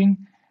are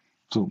using,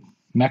 so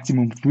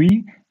maximum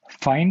 3,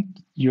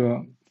 find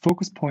your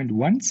focus point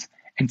once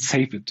and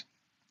save it.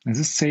 And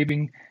this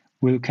saving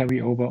will carry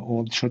over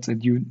all the shots,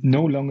 and you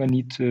no longer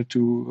need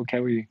to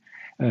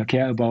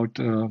care about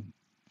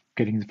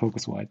getting the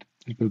focus right.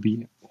 It will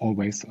be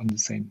always on the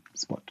same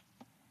spot.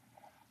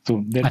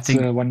 So that's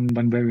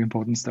one very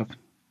important stuff.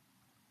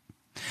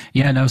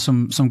 Yeah, no,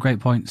 some great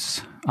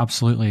points.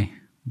 Absolutely,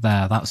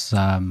 there. That's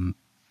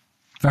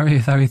very,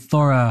 very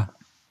thorough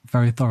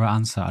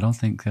answer. I don't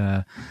think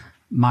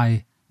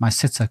my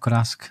sitter could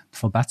ask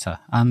for better.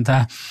 And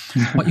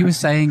what you were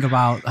saying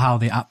about how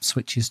the app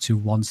switches to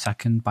 1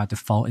 second by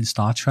default in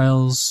Star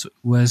Trails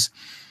was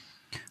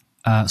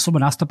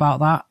someone asked about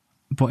that,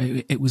 but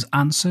it was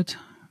answered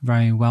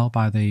very well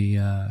by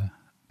the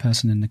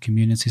person in the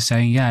community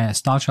saying, yeah,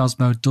 Star Trails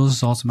mode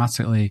does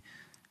automatically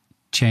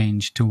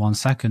change to 1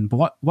 second.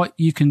 But what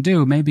you can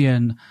do, maybe a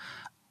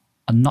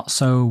not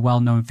so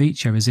well-known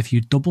feature, is if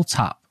you double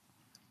tap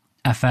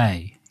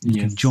FA,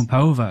 you can jump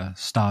over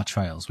Star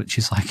Trails, which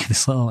is like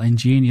this little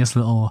ingenious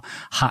little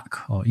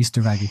hack or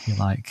Easter egg, if you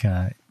like,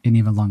 in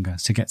even longer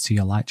to get to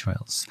your light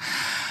trails.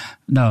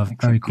 No,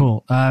 very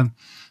cool.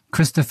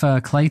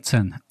 Christopher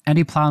Clayton,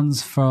 any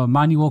plans for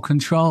manual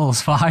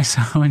controls for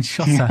ISO and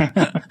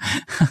shutter?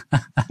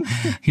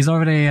 He's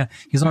already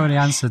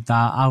answered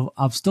that.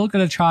 I'm still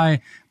gonna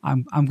try.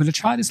 I'm gonna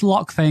try this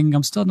lock thing.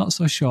 I'm still not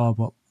so sure,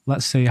 but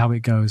let's see how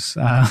it goes.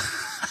 Yeah.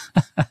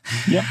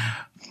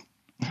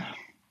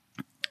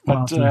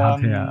 But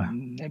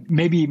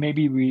maybe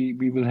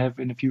we will have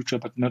in the future,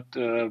 but not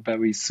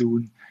very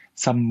soon,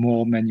 some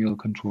more manual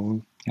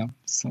control. Yeah.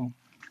 So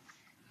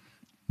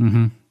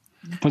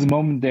for the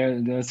moment,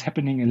 there's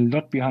happening a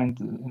lot behind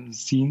the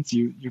scenes.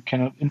 You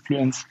cannot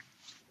influence.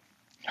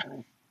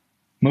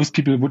 Most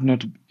people would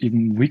not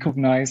even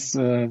recognize.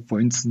 For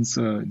instance,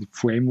 the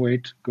frame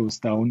rate goes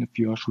down if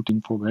you are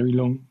shooting for very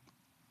long.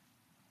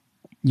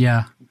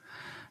 Yeah.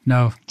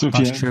 No, so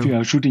if you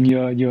are shooting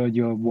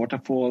your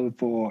waterfall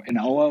for an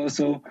hour or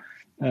so,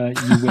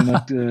 you will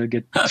not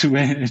get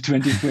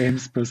 20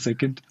 frames per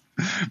second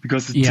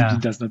because it simply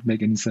does not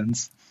make any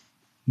sense.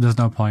 There's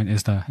no point,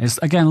 is there? It's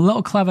again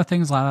little clever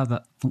things like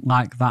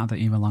that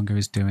Even Longer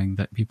is doing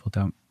that people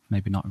don't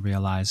maybe not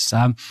realize.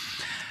 I'm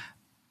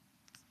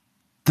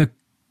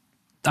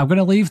going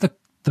to leave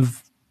the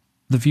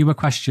viewer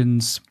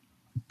questions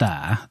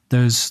there.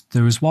 There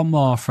was one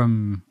more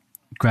from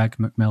Greg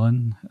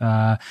McMillan.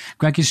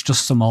 Greg is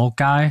just some old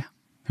guy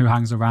who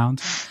hangs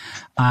around,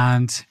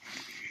 and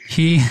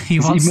he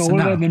wants even to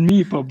know. Older than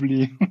me,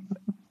 probably.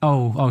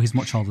 oh, he's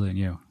much older than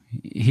you.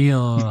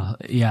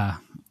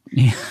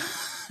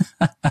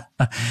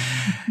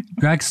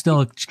 Greg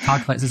still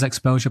calculates his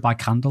exposure by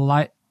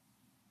candlelight.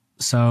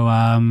 So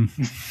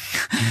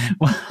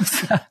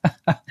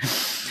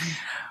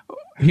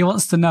he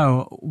wants to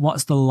know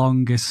what's the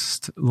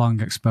longest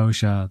long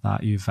exposure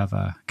that you've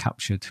ever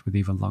captured with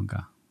Even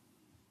Longer.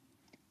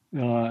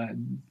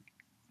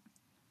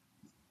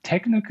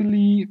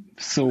 Technically,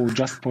 so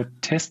just for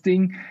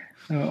testing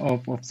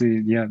of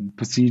the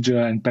procedure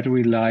and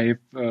battery life,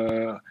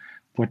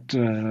 what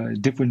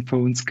different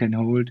phones can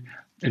hold,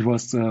 it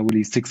was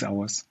really 6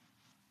 hours.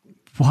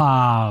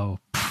 Wow.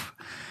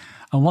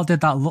 And what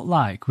did that look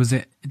like? Was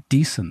it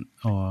decent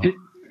or?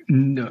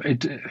 No,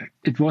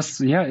 it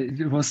was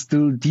it was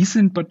still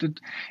decent, but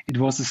it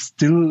was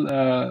still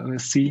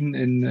seen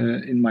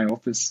in my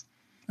office.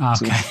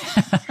 Okay.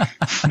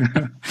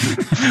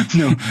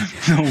 No,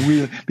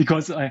 real,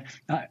 because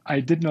I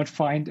did not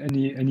find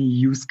any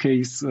use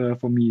case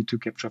for me to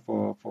capture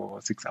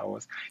for 6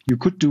 hours. You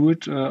could do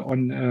it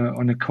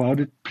on a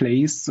crowded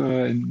place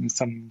in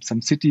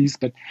some cities,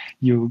 but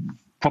you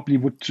probably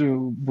would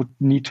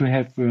need to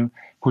have a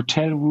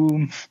hotel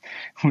room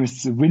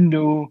with a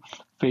window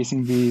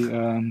facing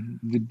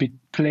the big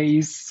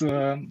place,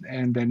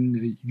 and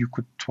then you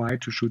could try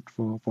to shoot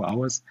for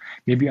hours.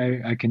 Maybe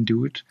I can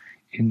do it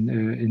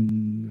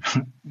in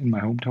my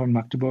hometown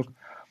Magdeburg.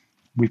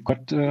 We've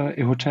got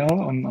a hotel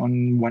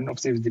on one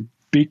of the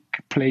big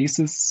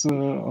places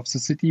of the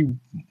city.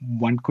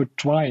 One could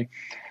try,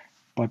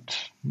 but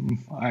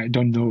I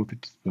don't know if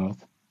it's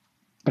worth.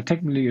 But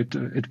technically,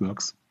 it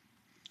works.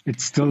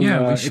 It's still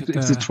if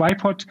the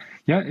tripod,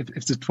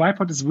 if the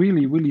tripod is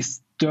really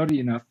sturdy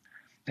enough,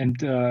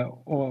 and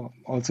or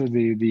also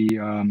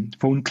the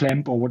phone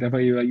clamp or whatever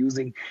you are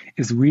using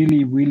is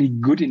really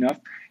good enough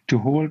to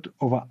hold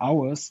over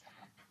hours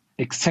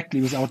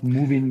exactly without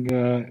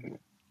moving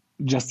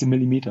just a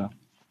millimeter.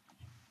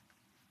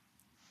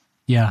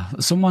 Yeah,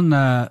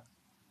 someone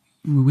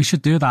we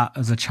should do that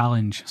as a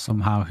challenge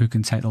somehow. Who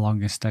can take the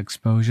longest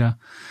exposure?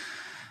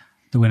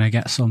 The winner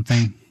gets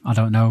something. I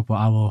don't know, but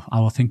I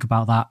will think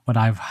about that. But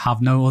I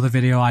have no other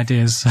video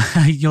ideas.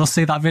 You'll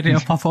see that video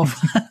pop up,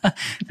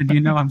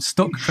 and I'm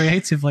stuck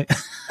creatively.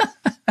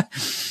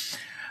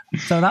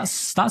 So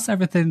that's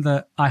everything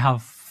that I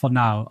have for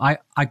now.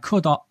 I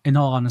could, in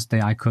all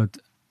honesty, I could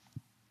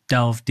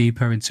delve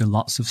deeper into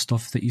lots of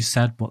stuff that you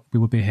said, but we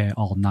would be here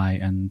all night.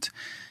 And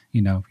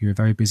you're a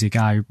very busy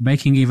guy,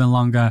 making Even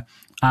Longer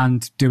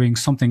and doing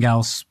something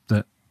else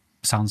that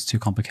sounds too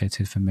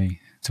complicated for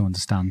me to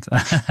understand.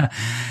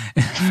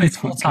 It's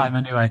full time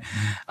anyway.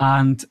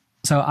 And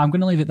so I'm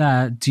going to leave it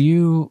there. Do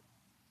you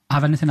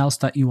have anything else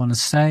that you want to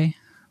say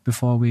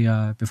before we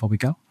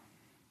go?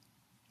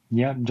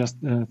 Yeah, just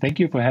thank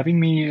you for having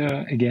me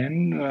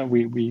again.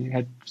 We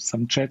had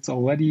some chats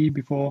already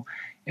before,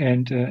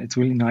 and it's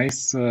really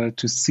nice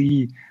to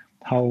see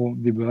how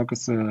the work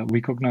is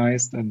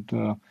recognized.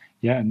 And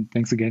and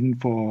thanks again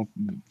for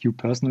you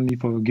personally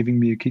for giving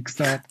me a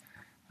kickstart.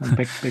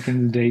 Back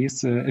in the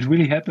days, it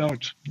really helped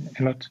out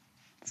a lot.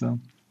 So,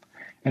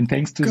 and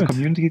thanks to the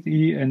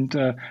community.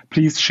 And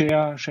please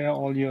share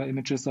all your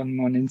images on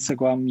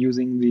Instagram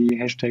using the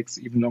hashtags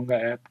Even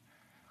Longer app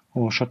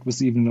or Shot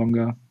with Even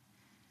Longer.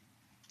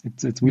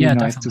 It's really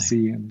nice to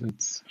see, and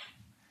it's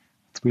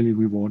really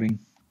rewarding.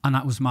 And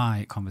that was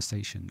my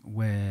conversation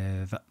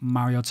with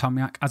Mario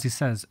Tomiak. As he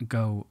says,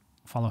 go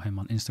follow him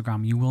on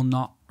Instagram. You will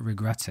not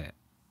regret it.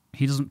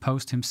 He doesn't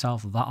post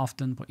himself that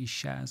often, but he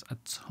shares a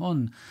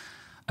ton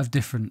of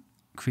different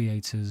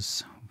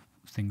creators,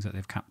 things that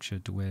they've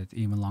captured with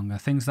Even Longer,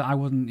 things that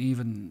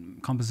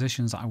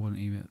compositions that I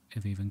wouldn't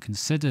have even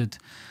considered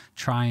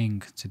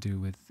trying to do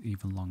with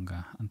Even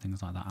Longer and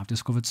things like that. I've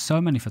discovered so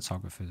many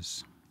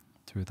photographers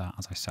through that,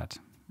 as I said.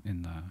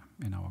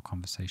 in our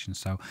conversation.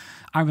 So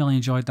I really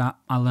enjoyed that.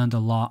 I learned a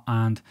lot,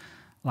 and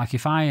like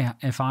if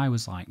I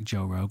was like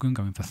Joe Rogan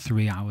going for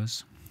 3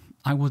 hours,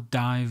 I would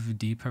dive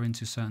deeper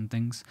into certain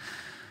things.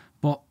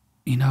 But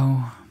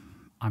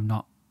I'm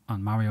not.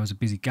 And Mario's a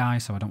busy guy,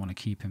 so I don't want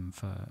to keep him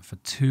for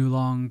too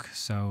long.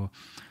 So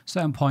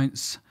certain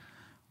points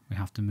we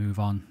have to move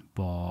on.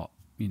 But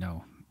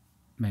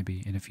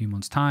maybe in a few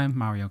months' time,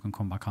 Mario can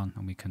come back on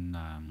and we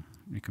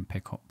can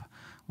pick up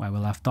where we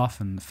left off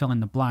and fill in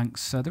the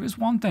blanks. So there is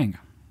one thing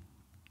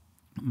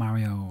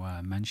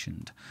Mario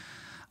mentioned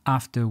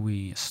after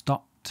we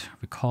stopped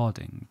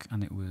recording,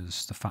 and it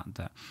was the fact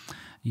that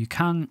you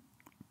can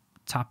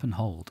tap and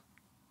hold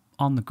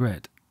on the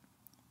grid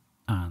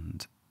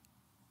and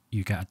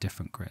you get a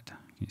different grid.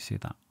 You see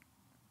that?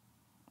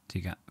 So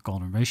you get the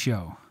golden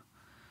ratio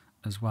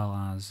as well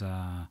as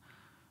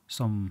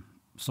some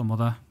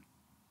other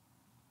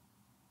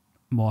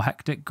more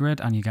hectic grid,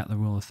 and you get the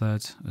rule of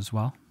thirds as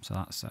well.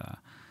 So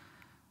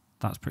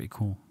that's pretty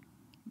cool.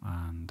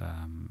 And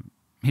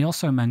he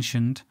also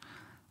mentioned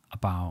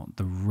about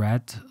the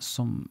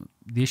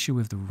issue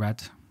with the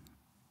red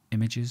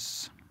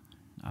images.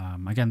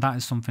 Again, that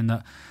is something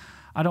that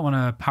I don't want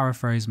to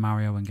paraphrase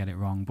Mario and get it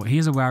wrong, but he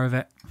is aware of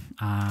it,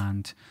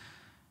 and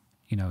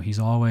he's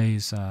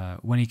always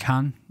when he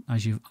can,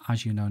 as you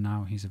know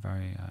now, he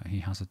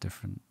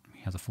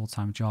has a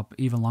full-time job.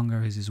 Even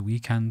longer is his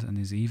weekend and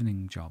his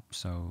evening job,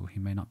 so he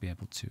may not be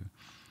able to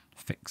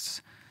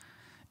fix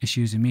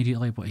issues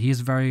immediately, but he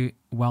is very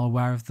well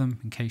aware of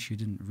them. In case you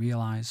didn't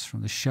realize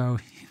from the show,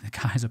 the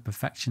guy's a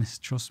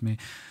perfectionist. Trust me,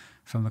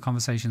 from the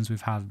conversations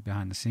we've had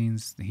behind the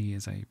scenes, he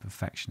is a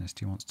perfectionist.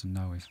 He wants to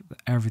know if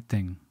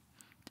everything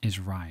is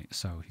right.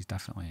 So he's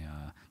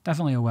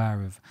definitely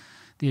aware of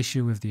the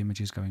issue with the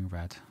images going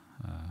red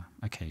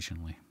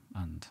occasionally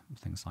and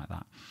things like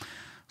that.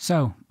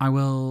 So I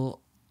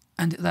will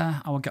end it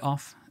there. I will get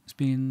off. It's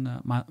been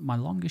my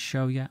longest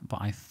show yet,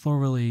 but I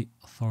thoroughly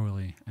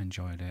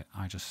enjoyed it.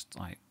 I just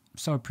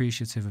so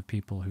appreciative of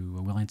people who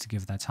are willing to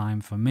give their time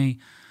for me,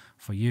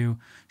 for you,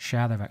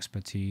 share their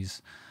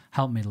expertise,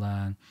 help me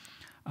learn.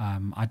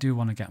 I do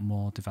want to get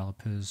more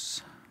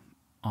developers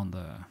on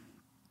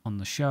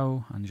the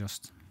show and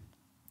just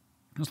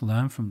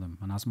learn from them.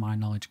 And as my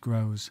knowledge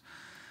grows,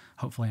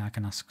 hopefully I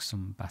can ask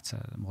some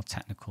better, more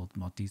technical,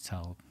 more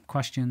detailed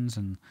questions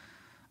and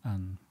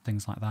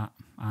things like that.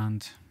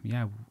 And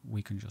yeah,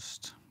 we can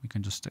just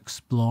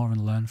explore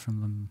and learn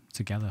from them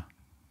together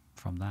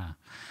from there.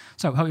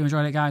 So hope you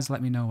enjoyed it, guys.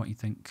 Let me know what you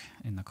think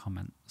in the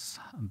comments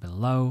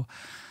below.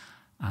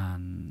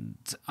 And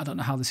I don't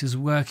know how this is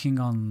working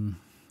on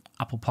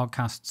Apple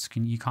Podcasts.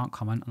 You can't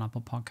comment on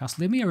Apple Podcasts.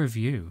 Leave me a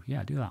review.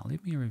 Yeah, do that.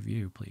 Leave me a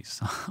review,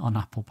 please, on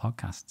Apple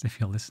Podcasts if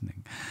you're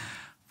listening.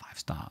 5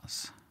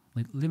 stars.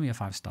 Leave me a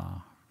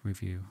 5-star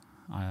review.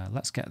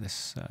 Let's get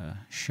this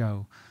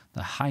show,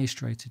 the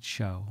highest rated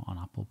show on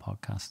Apple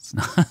Podcasts,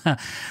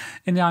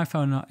 in the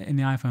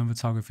iPhone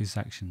photography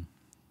section.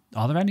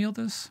 Are there any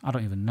others? I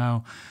don't even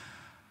know.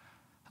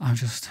 I'm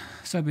just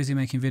so busy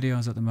making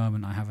videos at the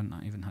moment. I haven't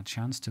even had a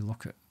chance to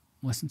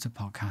listen to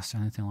podcasts or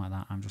anything like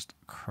that. I'm just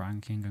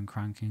cranking,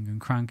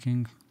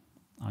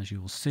 as you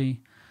will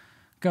see.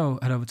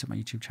 Head over to my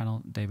YouTube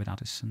channel, David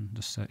Addison.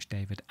 Just search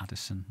David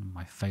Addison, and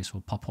my face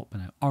will pop up in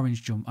an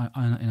orange in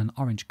an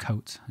orange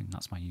coat. I think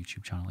that's my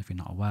YouTube channel. If you're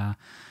not aware,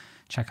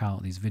 check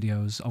out these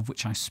videos of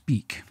which I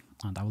speak.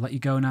 And I will let you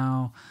go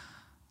now.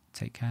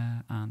 Take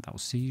care, and I will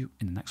see you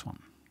in the next one.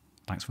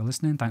 Thanks for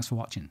listening. Thanks for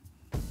watching.